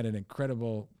that you've had an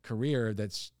incredible career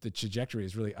that's the trajectory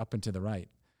is really up and to the right.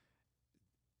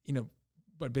 You know,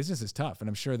 but business is tough. And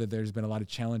I'm sure that there's been a lot of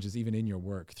challenges even in your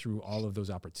work through all of those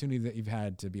opportunities that you've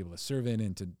had to be able to serve in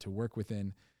and to work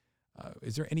within.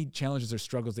 Is there any challenges or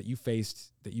struggles that you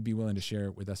faced that you'd be willing to share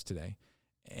with us today?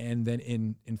 And then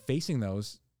in facing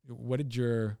those, what did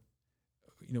your,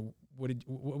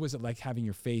 what was it like having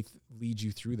your faith lead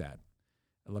you through that?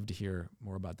 I'd love to hear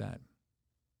more about that.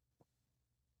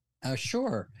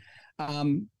 Sure.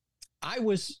 I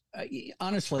was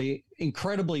honestly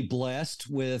incredibly blessed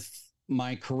with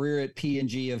my career at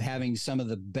P&G of having some of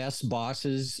the best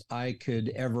bosses I could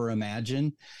ever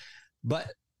imagine,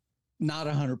 but not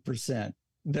 100%.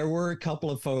 There were a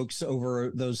couple of folks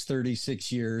over those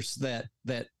 36 years that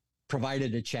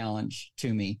provided a challenge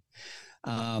to me.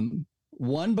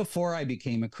 One before I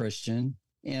became a Christian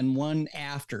and one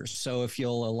after. So if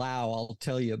you'll allow, I'll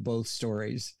tell you both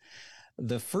stories.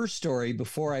 The first story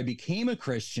before I became a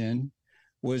Christian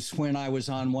was when I was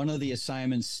on one of the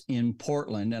assignments in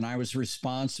Portland, and I was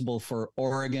responsible for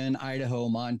Oregon, Idaho,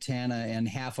 Montana, and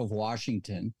half of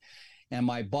Washington. And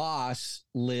my boss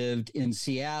lived in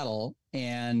Seattle,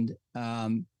 and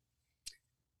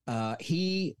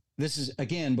this is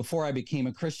again before I became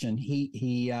a Christian.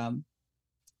 He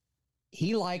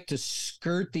liked to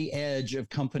skirt the edge of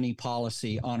company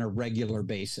policy on a regular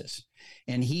basis,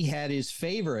 and he had his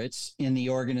favorites in the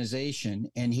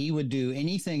organization, and he would do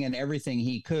anything and everything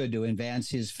he could to advance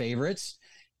his favorites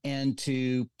and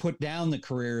to put down the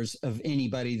careers of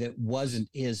anybody that wasn't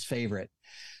his favorite.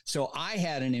 So I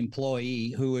had an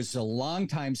employee who was a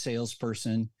longtime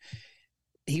salesperson.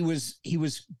 He was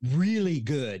really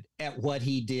good at what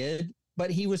he did,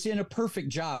 but he was in a perfect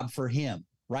job for him,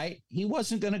 right? He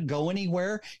wasn't going to go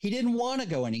anywhere. He didn't want to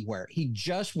go anywhere. He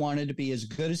just wanted to be as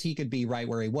good as he could be right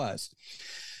where he was.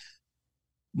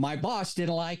 My boss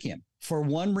didn't like him for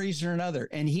one reason or another,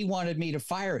 and he wanted me to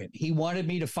fire him. He wanted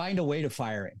me to find a way to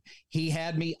fire him. He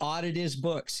had me audit his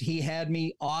books. He had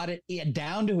me audit it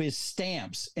down to his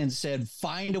stamps and said,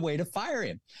 find a way to fire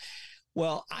him.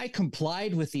 Well, I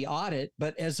complied with the audit,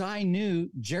 but as I knew,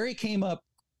 Jerry came up,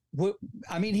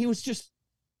 he was just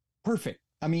perfect.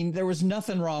 I mean, there was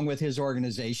nothing wrong with his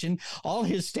organization. All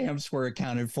his stamps were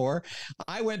accounted for.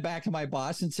 I went back to my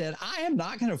boss and said, I am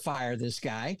not going to fire this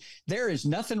guy. There is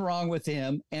nothing wrong with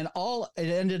him. And all it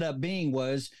ended up being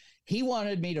was he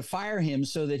wanted me to fire him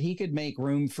so that he could make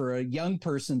room for a young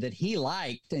person that he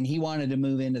liked, and he wanted to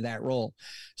move into that role.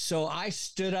 So I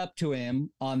stood up to him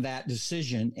on that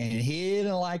decision, and he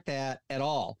didn't like that at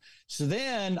all. So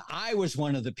then I was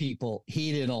one of the people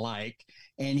he didn't like,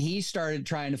 and he started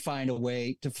trying to find a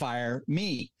way to fire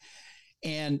me.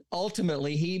 And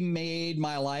ultimately, he made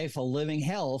my life a living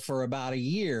hell for about a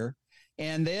year,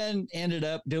 and then ended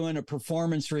up doing a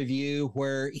performance review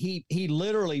where he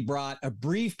literally brought a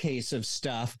briefcase of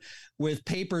stuff with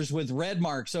papers with red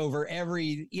marks over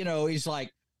every, he's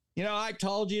like, I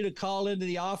told you to call into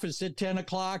the office at 10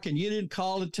 o'clock and you didn't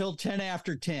call until 10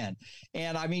 after 10.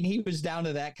 And I mean, he was down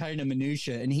to that kind of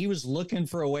minutia, and he was looking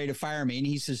for a way to fire me. And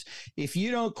he says, if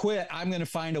you don't quit, I'm going to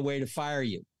find a way to fire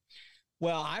you.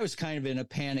 Well, I was kind of in a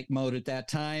panic mode at that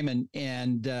time,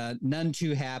 and none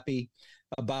too happy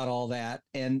about all that.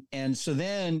 And so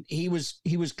then he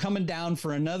was coming down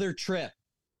for another trip,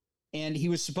 and he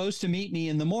was supposed to meet me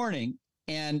in the morning.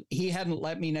 And he hadn't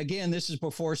let me, and again, this is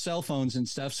before cell phones and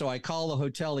stuff. So I call the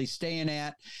hotel he's staying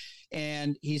at,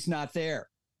 and he's not there.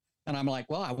 And I'm like,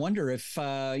 well, I wonder if,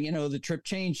 the trip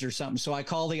changed or something. So I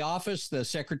call the office. The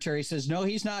secretary says, no,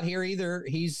 he's not here either.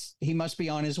 He must be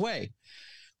on his way.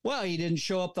 Well, he didn't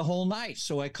show up the whole night.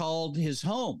 So I called his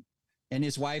home, and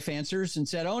his wife answers and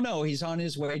said, oh, no, he's on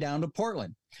his way down to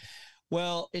Portland.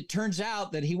 Well, it turns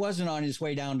out that he wasn't on his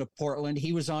way down to Portland.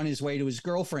 He was on his way to his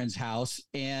girlfriend's house.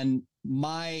 And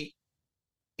my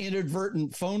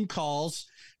inadvertent phone calls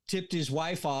tipped his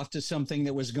wife off to something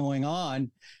that was going on.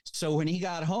 So when he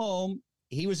got home,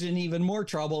 he was in even more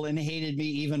trouble and hated me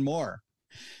even more.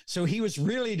 So he was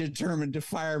really determined to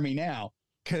fire me now,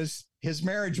 because his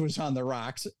marriage was on the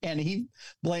rocks, and he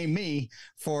blamed me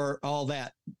for all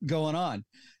that going on.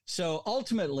 So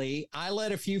ultimately, I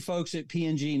let a few folks at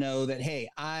P&G know that, hey,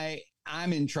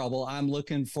 I'm in trouble. I'm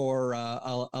looking for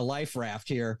a life raft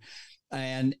here.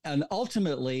 And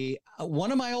ultimately,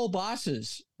 one of my old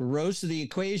bosses rose to the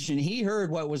equation. He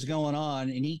heard what was going on,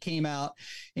 and he came out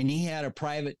and he had a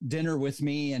private dinner with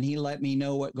me, and he let me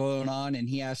know what going on. And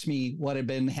he asked me what had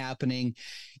been happening.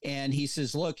 And he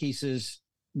says, look,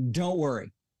 don't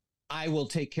worry. I will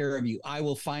take care of you. I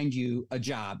will find you a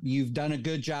job. You've done a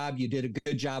good job. You did a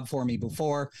good job for me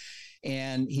before.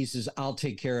 And he says, I'll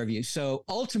take care of you. So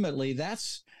ultimately,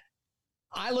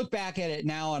 I look back at it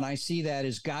now and I see that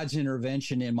as God's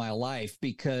intervention in my life,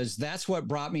 because that's what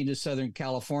brought me to Southern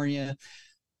California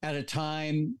at a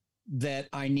time that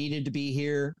I needed to be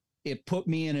here. It put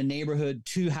me in a neighborhood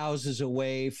 2 houses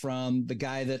away from the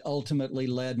guy that ultimately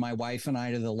led my wife and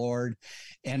I to the Lord,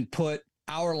 and put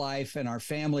our life and our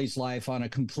family's life on a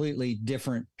completely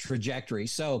different trajectory.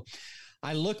 So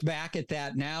I look back at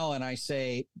that now and I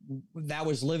say that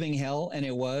was living hell, and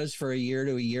it was for a year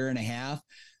to a year and a half.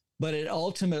 But it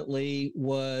ultimately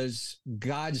was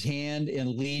God's hand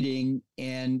in leading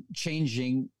and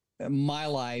changing my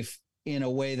life in a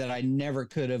way that I never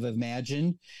could have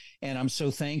imagined. And I'm so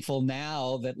thankful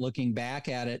now that, looking back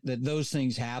at it, that those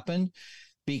things happened,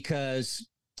 because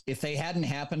if they hadn't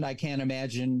happened, I can't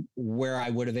imagine where I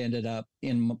would have ended up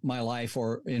in my life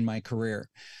or in my career.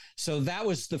 So that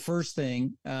was the first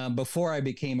thing before I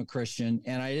became a Christian.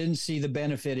 And I didn't see the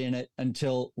benefit in it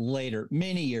until later,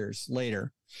 many years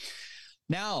later.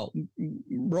 Now,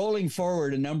 rolling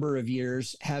forward a number of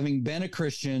years, having been a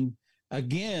Christian,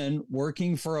 again,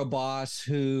 working for a boss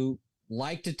who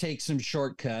liked to take some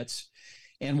shortcuts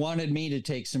and wanted me to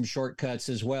take some shortcuts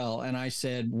as well. And I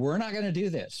said, we're not going to do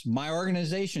this. My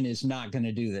organization is not going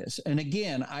to do this. And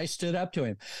again, I stood up to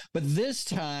him. But this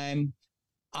time,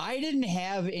 I didn't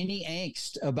have any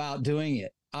angst about doing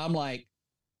it. I'm like,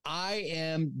 I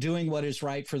am doing what is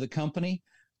right for the company.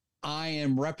 I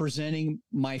am representing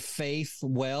my faith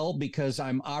well, because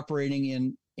I'm operating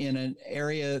in an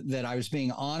area that I was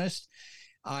being honest.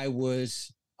 I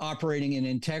was operating in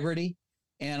integrity,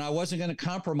 and I wasn't going to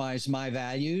compromise my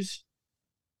values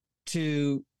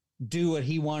to do what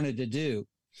he wanted to do.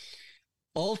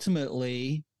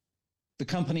 Ultimately, the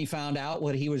company found out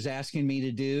what he was asking me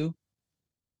to do,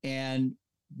 and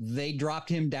they dropped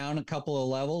him down a couple of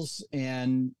levels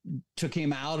and took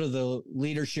him out of the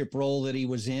leadership role that he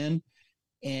was in.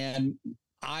 And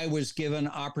I was given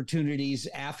opportunities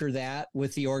after that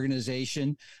with the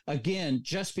organization, again,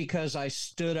 just because I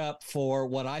stood up for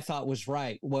what I thought was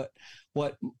right. What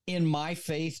in my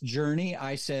faith journey,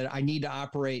 I said, I need to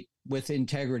operate with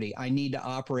integrity. I need to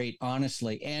operate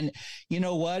honestly. And you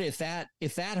know what? If that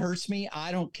hurts me,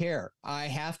 I don't care. I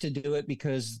have to do it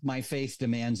because my faith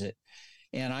demands it.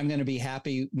 And I'm going to be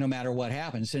happy no matter what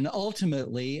happens. And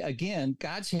ultimately, again,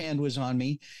 God's hand was on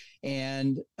me.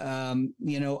 And,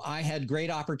 I had great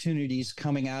opportunities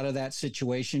coming out of that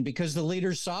situation because the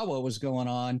leaders saw what was going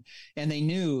on, and they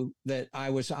knew that I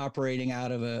was operating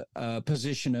out of a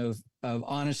position of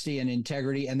honesty and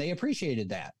integrity, and they appreciated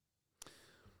that.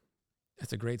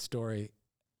 That's a great story.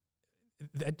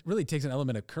 That really takes an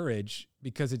element of courage,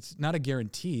 because it's not a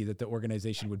guarantee that the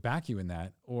organization would back you in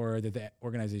that, or that the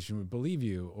organization would believe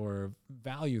you or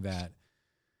value that.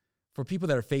 For people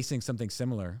that are facing something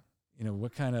similar,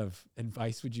 what kind of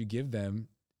advice would you give them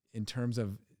in terms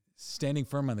of standing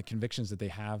firm on the convictions that they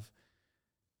have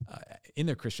in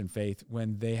their Christian faith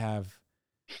when they have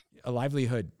a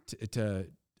livelihood to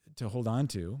to hold on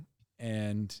to,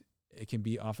 and it can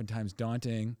be oftentimes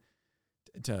daunting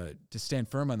to stand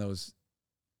firm on those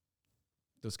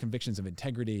convictions of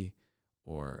integrity,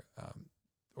 or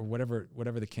whatever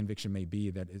the conviction may be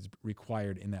that is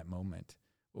required in that moment.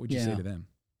 What would you say to them?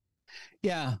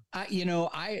 Yeah.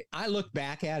 I look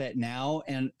back at it now,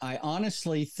 and I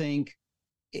honestly think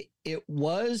it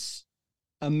was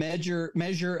a measure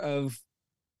of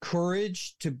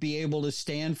courage to be able to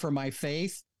stand for my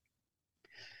faith.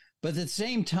 But at the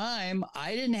same time,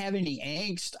 I didn't have any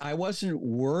angst. I wasn't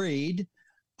worried.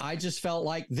 I just felt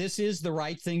like this is the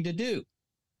right thing to do.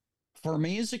 For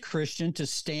me as a Christian, to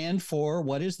stand for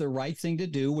what is the right thing to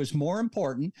do was more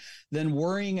important than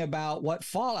worrying about what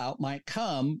fallout might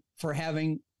come for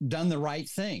having done the right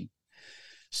thing.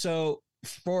 So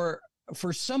for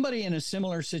somebody in a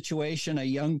similar situation, a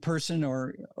young person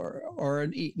or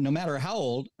no matter how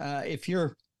old, if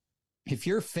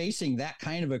you're facing that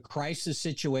kind of a crisis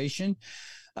situation,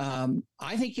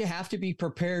 I think you have to be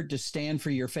prepared to stand for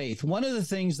your faith. One of the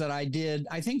things that I did,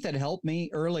 I think that helped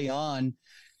me early on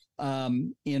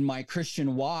in my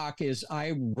Christian walk, is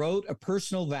I wrote a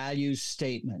personal values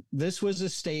statement. This was a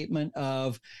statement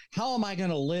of, how am I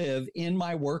going to live in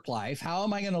my work life? How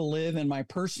am I going to live in my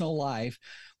personal life?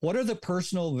 What are the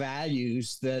personal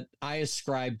values that I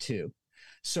ascribe to?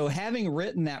 So having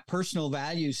written that personal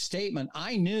values statement,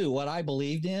 I knew what I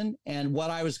believed in and what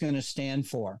I was going to stand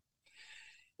for.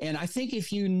 And I think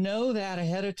if you know that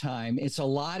ahead of time, it's a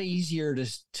lot easier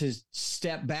to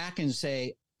step back and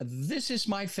say, this is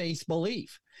my faith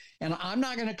belief, and I'm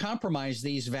not going to compromise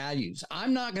these values.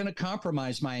 I'm not going to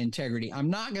compromise my integrity.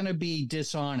 I'm not going to be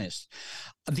dishonest.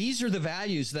 These are the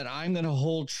values that I'm going to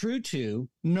hold true to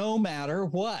no matter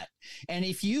what. And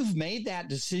if you've made that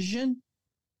decision,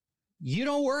 you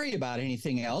don't worry about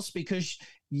anything else, because,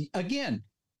 again,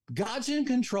 God's in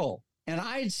control. And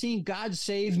I had seen God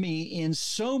save me in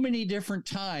so many different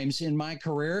times in my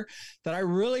career that I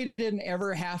really didn't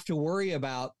ever have to worry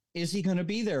about, is he going to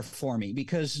be there for me?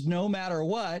 Because no matter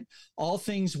what, all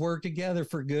things work together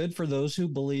for good for those who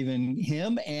believe in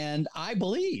him. And I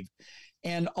believe.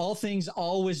 And all things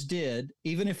always did,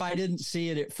 even if I didn't see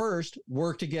it at first,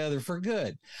 work together for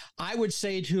good. I would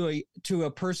say to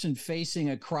a person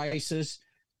facing a crisis,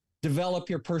 develop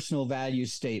your personal value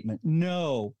statement.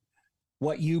 Know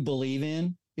what you believe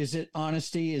in. Is it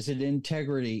honesty? Is it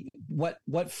integrity?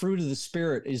 What fruit of the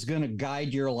Spirit is going to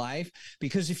guide your life?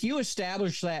 Because if you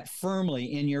establish that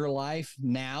firmly in your life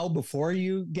now, before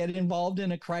you get involved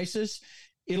in a crisis,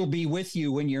 it'll be with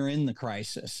you when you're in the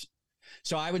crisis.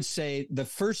 So I would say the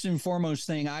first and foremost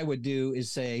thing I would do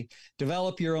is say,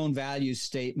 develop your own value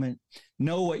statement,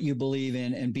 know what you believe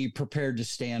in, and be prepared to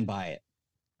stand by it.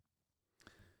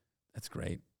 That's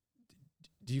great.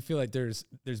 Do you feel like there's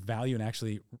value in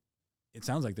actually, it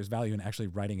sounds like there's value in actually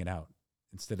writing it out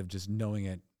instead of just knowing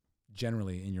it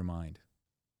generally in your mind?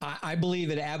 I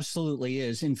believe it absolutely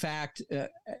is. In fact,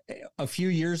 a few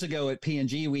years ago at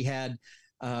P&G, we had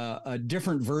a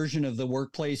different version of the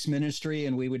workplace ministry,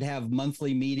 and we would have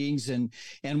monthly meetings. And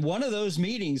one of those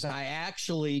meetings, I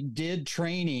actually did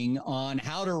training on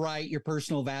how to write your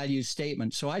personal values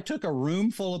statement. So I took a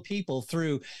room full of people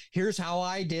through, here's how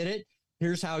I did it.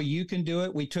 Here's how you can do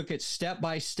it. We took it step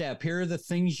by step. Here are the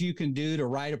things you can do to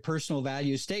write a personal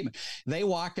values statement. They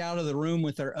walked out of the room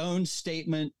with their own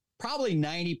statement, probably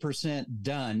 90%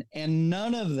 done, and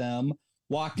none of them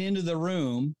walked into the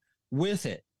room with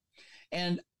it.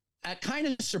 And that kind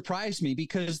of surprised me,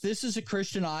 because this is a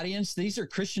Christian audience. These are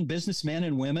Christian businessmen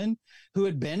and women who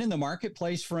had been in the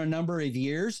marketplace for a number of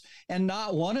years, and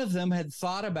not one of them had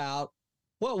thought about,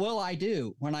 what will I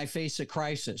do when I face a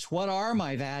crisis? What are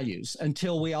my values?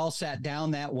 Until we all sat down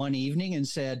that one evening and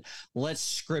said, let's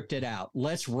script it out.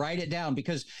 Let's write it down.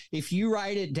 Because if you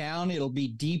write it down, it'll be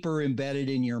deeper embedded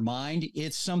in your mind.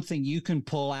 It's something you can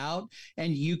pull out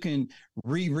and you can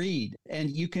reread. And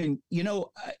you can,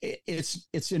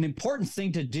 it's an important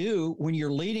thing to do when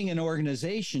you're leading an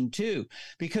organization too.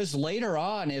 Because later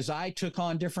on, as I took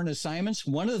on different assignments,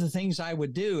 one of the things I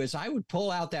would do is I would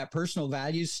pull out that personal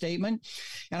values statement,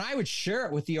 and I would share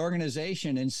it with the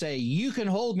organization and say, you can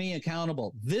hold me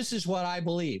accountable. This is what I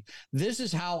believe. This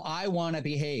is how I want to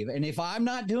behave. And if I'm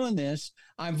not doing this,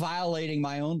 I'm violating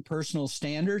my own personal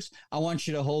standards. I want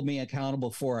you to hold me accountable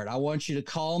for it. I want you to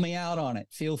call me out on it.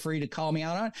 Feel free to call me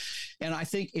out on it. And I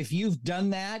think if you've done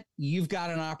that, you've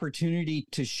got an opportunity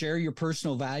to share your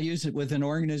personal values with an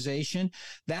organization.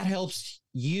 That helps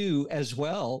you as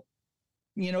well.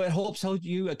 It helps hold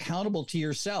you accountable to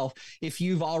yourself if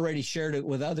you've already shared it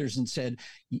with others and said,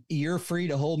 you're free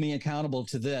to hold me accountable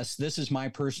to this. This is my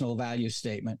personal value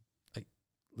statement.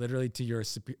 literally to your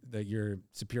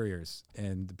superiors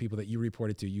and the people that you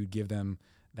reported to, you'd give them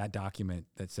that document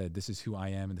that said, this is who I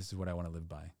am and this is what I want to live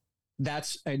by.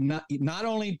 That's not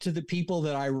only to the people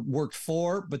that I worked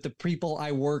for, but the people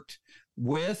I worked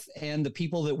with and the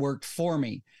people that worked for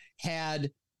me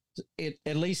had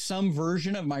at least some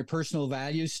version of my personal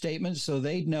values statement, so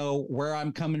they'd know where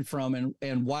I'm coming from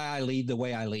and why I lead the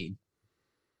way I lead.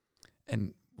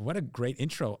 And what a great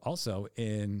intro also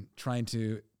in trying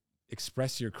to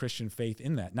express your Christian faith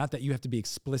in that. Not that you have to be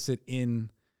explicit in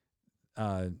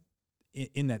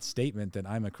that statement that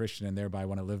I'm a Christian and thereby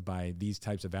want to live by these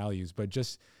types of values, but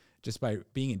just by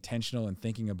being intentional and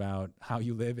thinking about how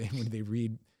you live, and when they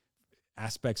read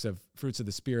aspects of fruits of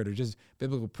the Spirit or just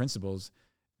biblical principles,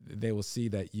 they will see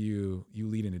that you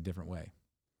lead in a different way.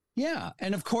 Yeah.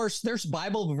 And of course, there's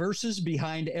Bible verses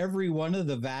behind every one of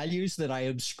the values that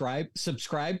I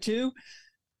subscribe to.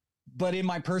 But in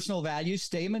my personal value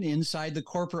statement inside the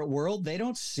corporate world, they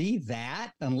don't see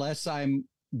that unless I'm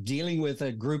dealing with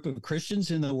a group of Christians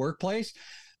in the workplace.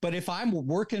 But if I'm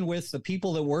working with the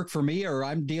people that work for me, or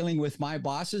I'm dealing with my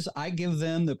bosses, I give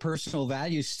them the personal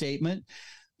value statement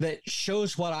that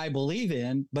shows what I believe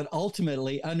in. But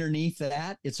ultimately, underneath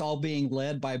that, it's all being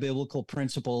led by biblical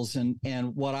principles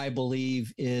and what I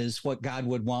believe is what God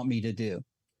would want me to do.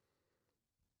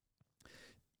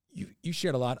 You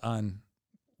shared a lot on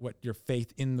what your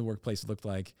faith in the workplace looked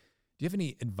like. Do you have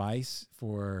any advice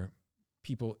for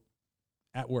people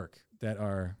at work that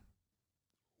are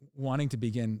wanting to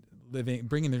begin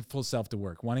bringing their full self to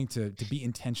work, wanting to be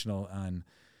intentional on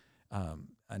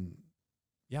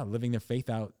living their faith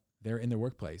out there in their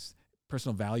workplace?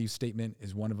 Personal value statement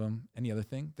is one of them. Any other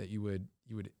thing that you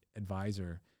would advise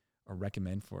or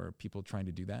recommend for people trying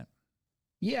to do that?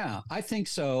 Yeah, I think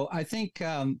so. I think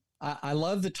I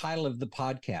love the title of the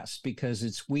podcast because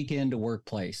it's Weekend to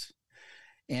Workplace.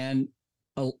 And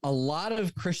a lot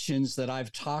of Christians that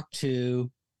I've talked to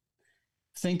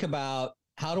think about,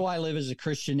 how do I live as a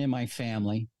Christian in my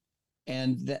family?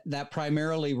 And that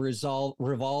primarily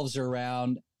revolves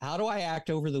around, how do I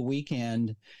act over the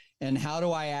weekend and how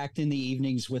do I act in the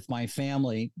evenings with my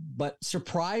family? But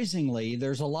surprisingly,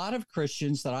 there's a lot of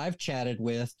Christians that I've chatted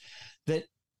with that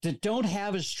don't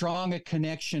have as strong a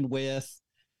connection with,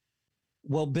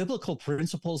 well, biblical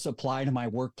principles apply to my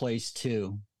workplace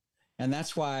too. And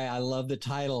that's why I love the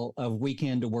title of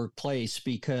Weekend to Workplace,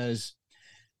 because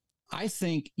I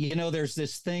think, there's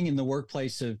this thing in the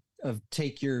workplace of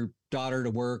take your daughter to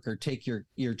work or take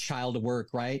your child to work,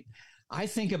 right? I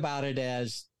think about it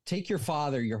as take your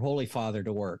father, your Holy Father,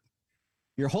 to work.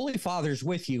 Your Holy Father's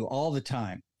with you all the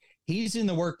time. He's in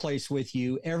the workplace with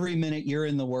you every minute you're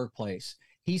in the workplace.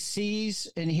 He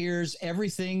sees and hears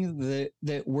everything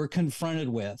that we're confronted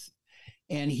with.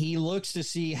 And he looks to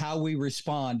see how we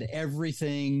respond to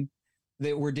everything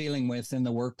that we're dealing with in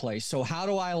the workplace. So how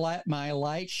do I let my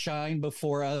light shine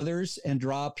before others and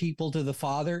draw people to the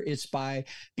Father? It's by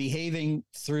behaving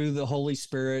through the Holy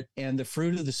Spirit and the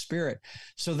fruit of the Spirit.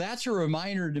 So that's a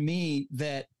reminder to me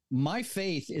that my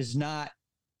faith is not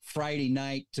Friday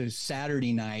night to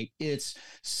Saturday night. It's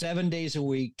 7 days a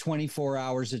week, 24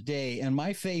 hours a day. And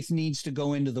my faith needs to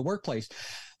go into the workplace.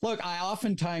 Look, I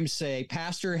oftentimes say,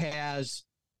 pastor has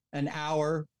an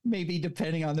hour, maybe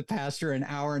depending on the pastor, an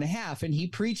hour and a half. And he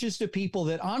preaches to people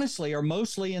that honestly are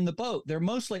mostly in the boat. They're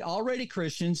mostly already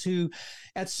Christians who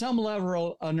at some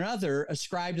level or another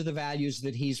ascribe to the values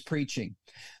that he's preaching.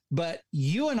 But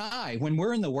you and I, when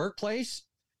we're in the workplace,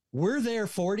 we're there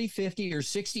 40, 50, or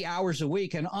 60 hours a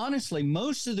week. And honestly,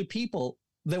 most of the people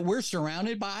that we're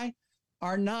surrounded by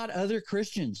are not other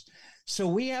Christians. So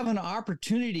we have an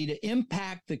opportunity to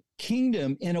impact the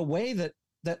kingdom in a way that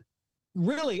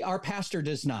really our pastor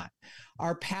does not.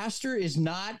 Our pastor is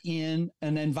not in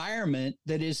an environment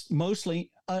that is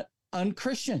mostly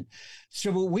unchristian.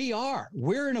 So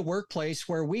we're in a workplace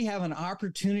where we have an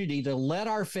opportunity to let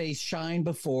our faith shine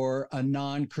before a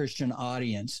non-Christian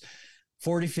audience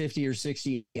 40, 50, or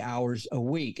 60 hours a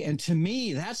week. And to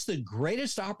me, that's the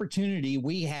greatest opportunity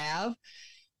we have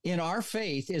in our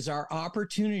faith, is our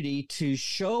opportunity to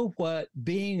show what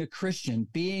being a Christian,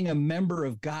 being a member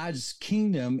of God's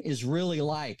kingdom is really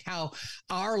like, how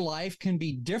our life can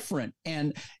be different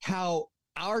and how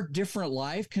our different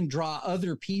life can draw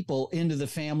other people into the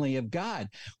family of God.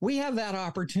 We have that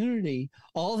opportunity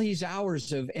all these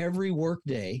hours of every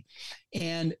workday.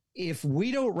 And if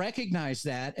we don't recognize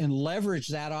that and leverage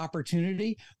that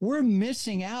opportunity, we're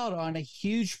missing out on a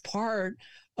huge part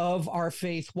of our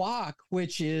faith walk,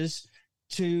 which is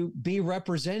to be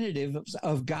representative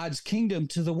of God's kingdom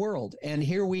to the world. And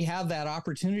here we have that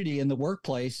opportunity in the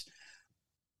workplace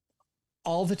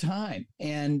all the time.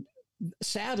 And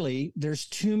sadly, there's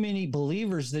too many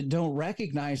believers that don't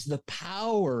recognize the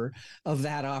power of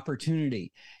that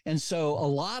opportunity. And so a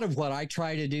lot of what I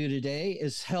try to do today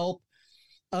is help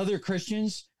other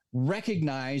Christians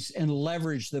recognize and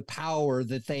leverage the power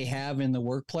that they have in the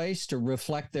workplace to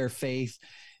reflect their faith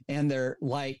and their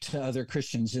light to other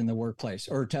Christians in the workplace,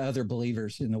 or to other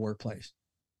believers in the workplace.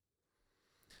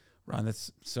 Ron,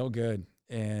 that's so good.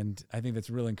 And I think that's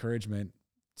real encouragement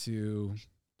to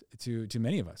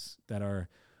many of us that are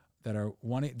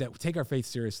wanting, that take our faith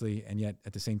seriously, and yet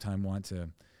at the same time want to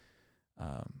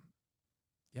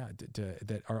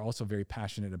that are also very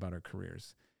passionate about our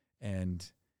careers. And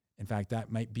in fact,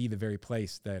 that might be the very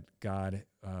place that God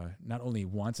not only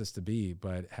wants us to be,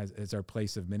 but as our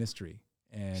place of ministry,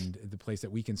 and the place that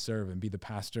we can serve and be the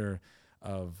pastor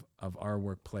of our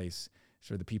workplace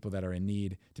for the people that are in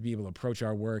need, to be able to approach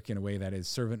our work in a way that is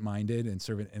servant-minded and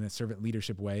in a servant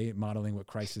leadership way, modeling what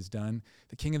Christ has done.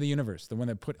 The King of the universe, the one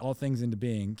that put all things into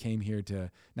being, came here to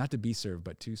not to be served,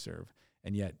 but to serve.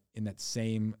 And yet in that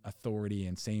same authority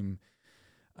and same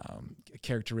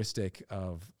characteristic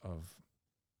of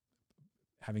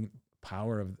having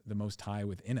power of the Most High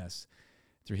within us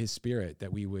through his Spirit,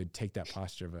 that we would take that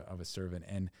posture of a servant,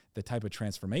 and the type of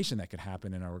transformation that could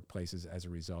happen in our workplaces as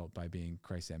a result by being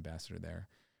Christ's ambassador there.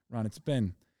 Ron,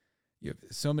 you have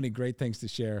so many great things to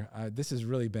share. This has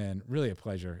really been a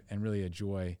pleasure and really a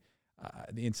joy.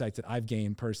 The insights that I've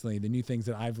gained personally, the new things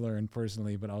that I've learned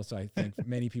personally, but also I think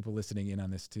many people listening in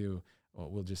on this too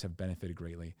will just have benefited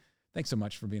greatly. Thanks so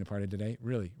much for being a part of today.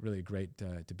 Really, really great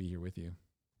to be here with you.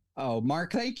 Oh,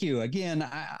 Mark, thank you. Again,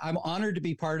 I'm honored to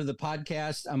be part of the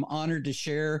podcast. I'm honored to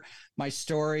share my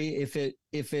story. If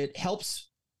it helps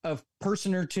a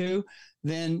person or two,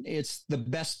 then it's the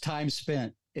best time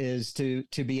spent, is to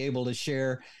be able to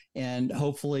share and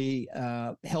hopefully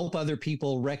help other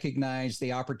people recognize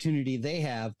the opportunity they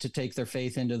have to take their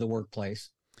faith into the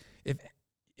workplace. If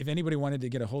anybody wanted to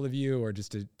get a hold of you, or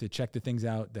just to check the things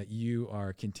out that you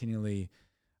are continually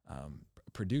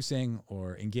producing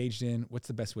or engaged in, what's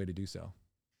the best way to do so?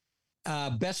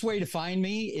 Best way to find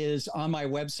me is on my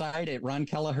website at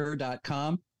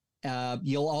ronkelleher.com.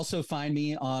 You'll also find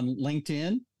me on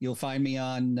LinkedIn. You'll find me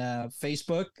on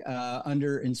Facebook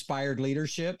under Inspired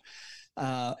Leadership.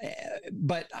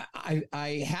 But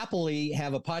I happily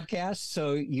have a podcast,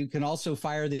 so you can also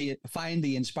find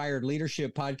the Inspired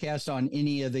Leadership podcast on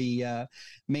any of the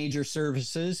major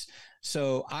services.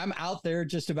 So I'm out there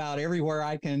just about everywhere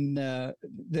I can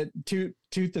toot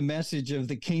the message of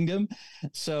the kingdom.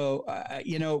 So,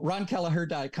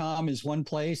 ronkelleher.com is one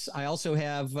place. I also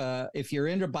have, if you're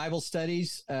into Bible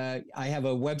studies, I have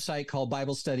a website called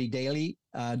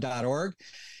BibleStudyDaily.org.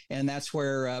 And that's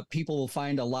where people will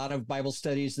find a lot of Bible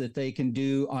studies that they can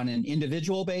do on an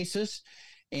individual basis.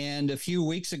 And a few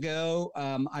weeks ago,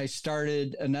 I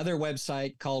started another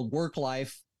website called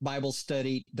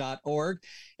WorkLifeBibleStudy.org,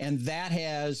 and that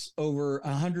has over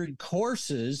 100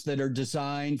 courses that are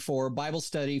designed for Bible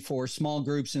study for small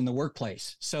groups in the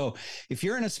workplace. So if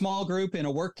you're in a small group in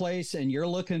a workplace and you're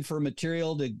looking for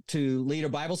material to lead a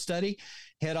Bible study,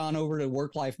 head on over to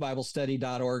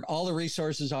WorkLifeBibleStudy.org. All the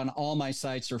resources on all my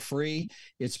sites are free.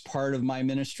 It's part of my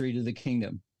ministry to the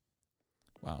kingdom.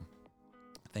 Wow.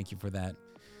 Thank you for that.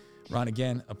 Ron,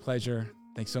 again, a pleasure.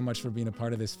 Thanks so much for being a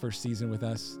part of this first season with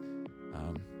us.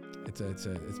 It's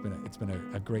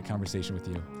been a great conversation with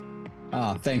you.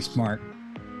 Thanks, Mark.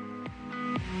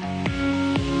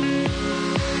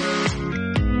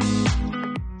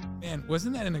 Man,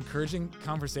 wasn't that an encouraging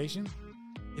conversation?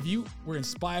 If you were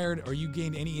inspired or you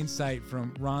gained any insight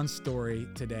from Ron's story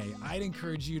today, I'd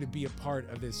encourage you to be a part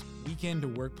of this Weekend to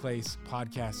Workplace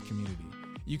podcast community.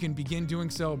 You can begin doing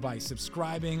so by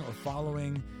subscribing or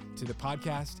following to the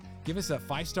podcast. Give us a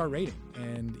 5-star rating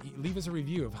and leave us a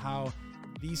review of how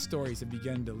these stories have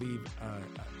begun to leave a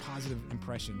positive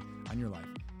impression on your life.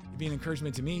 It'd be an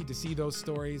encouragement to me to see those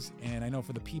stories, and I know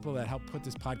for the people that helped put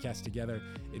this podcast together,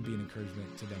 it'd be an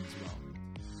encouragement to them as well.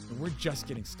 And we're just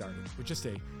getting started. We're just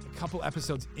a couple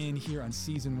episodes in here on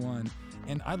season 1,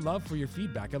 and I'd love for your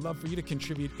feedback. I'd love for you to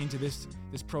contribute into this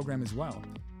program as well.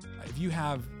 If you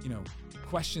have,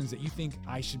 questions that you think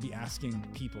I should be asking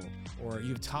people, or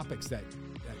you have topics that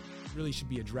really should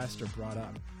be addressed or brought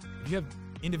up, if you have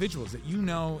individuals that you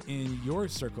know in your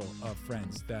circle of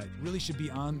friends that really should be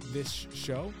on this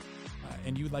show,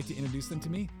 and you would like to introduce them to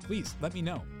me, please let me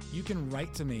know. You can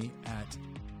write to me at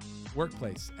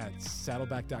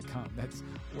workplace@saddleback.com. That's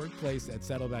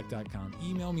workplace@saddleback.com.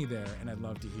 Email me there, and I'd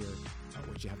love to hear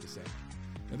what you have to say.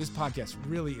 Now, this podcast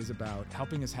really is about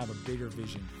helping us have a bigger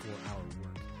vision for our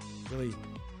work, really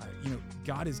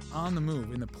God is on the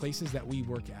move in the places that we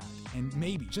work at. And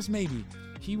maybe, just maybe,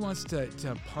 he wants to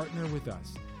partner with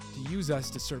us, to use us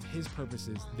to serve his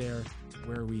purposes there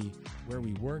where we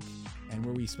work and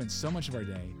where we spend so much of our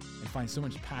day and find so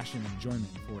much passion and enjoyment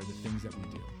for the things that we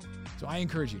do. So I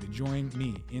encourage you to join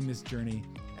me in this journey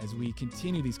as we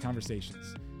continue these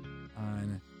conversations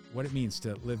on what it means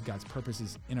to live God's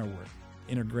purposes in our work,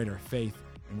 integrate our faith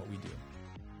in what we do.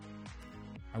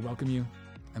 I welcome you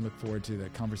and look forward to the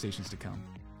conversations to come.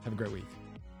 Have a great week.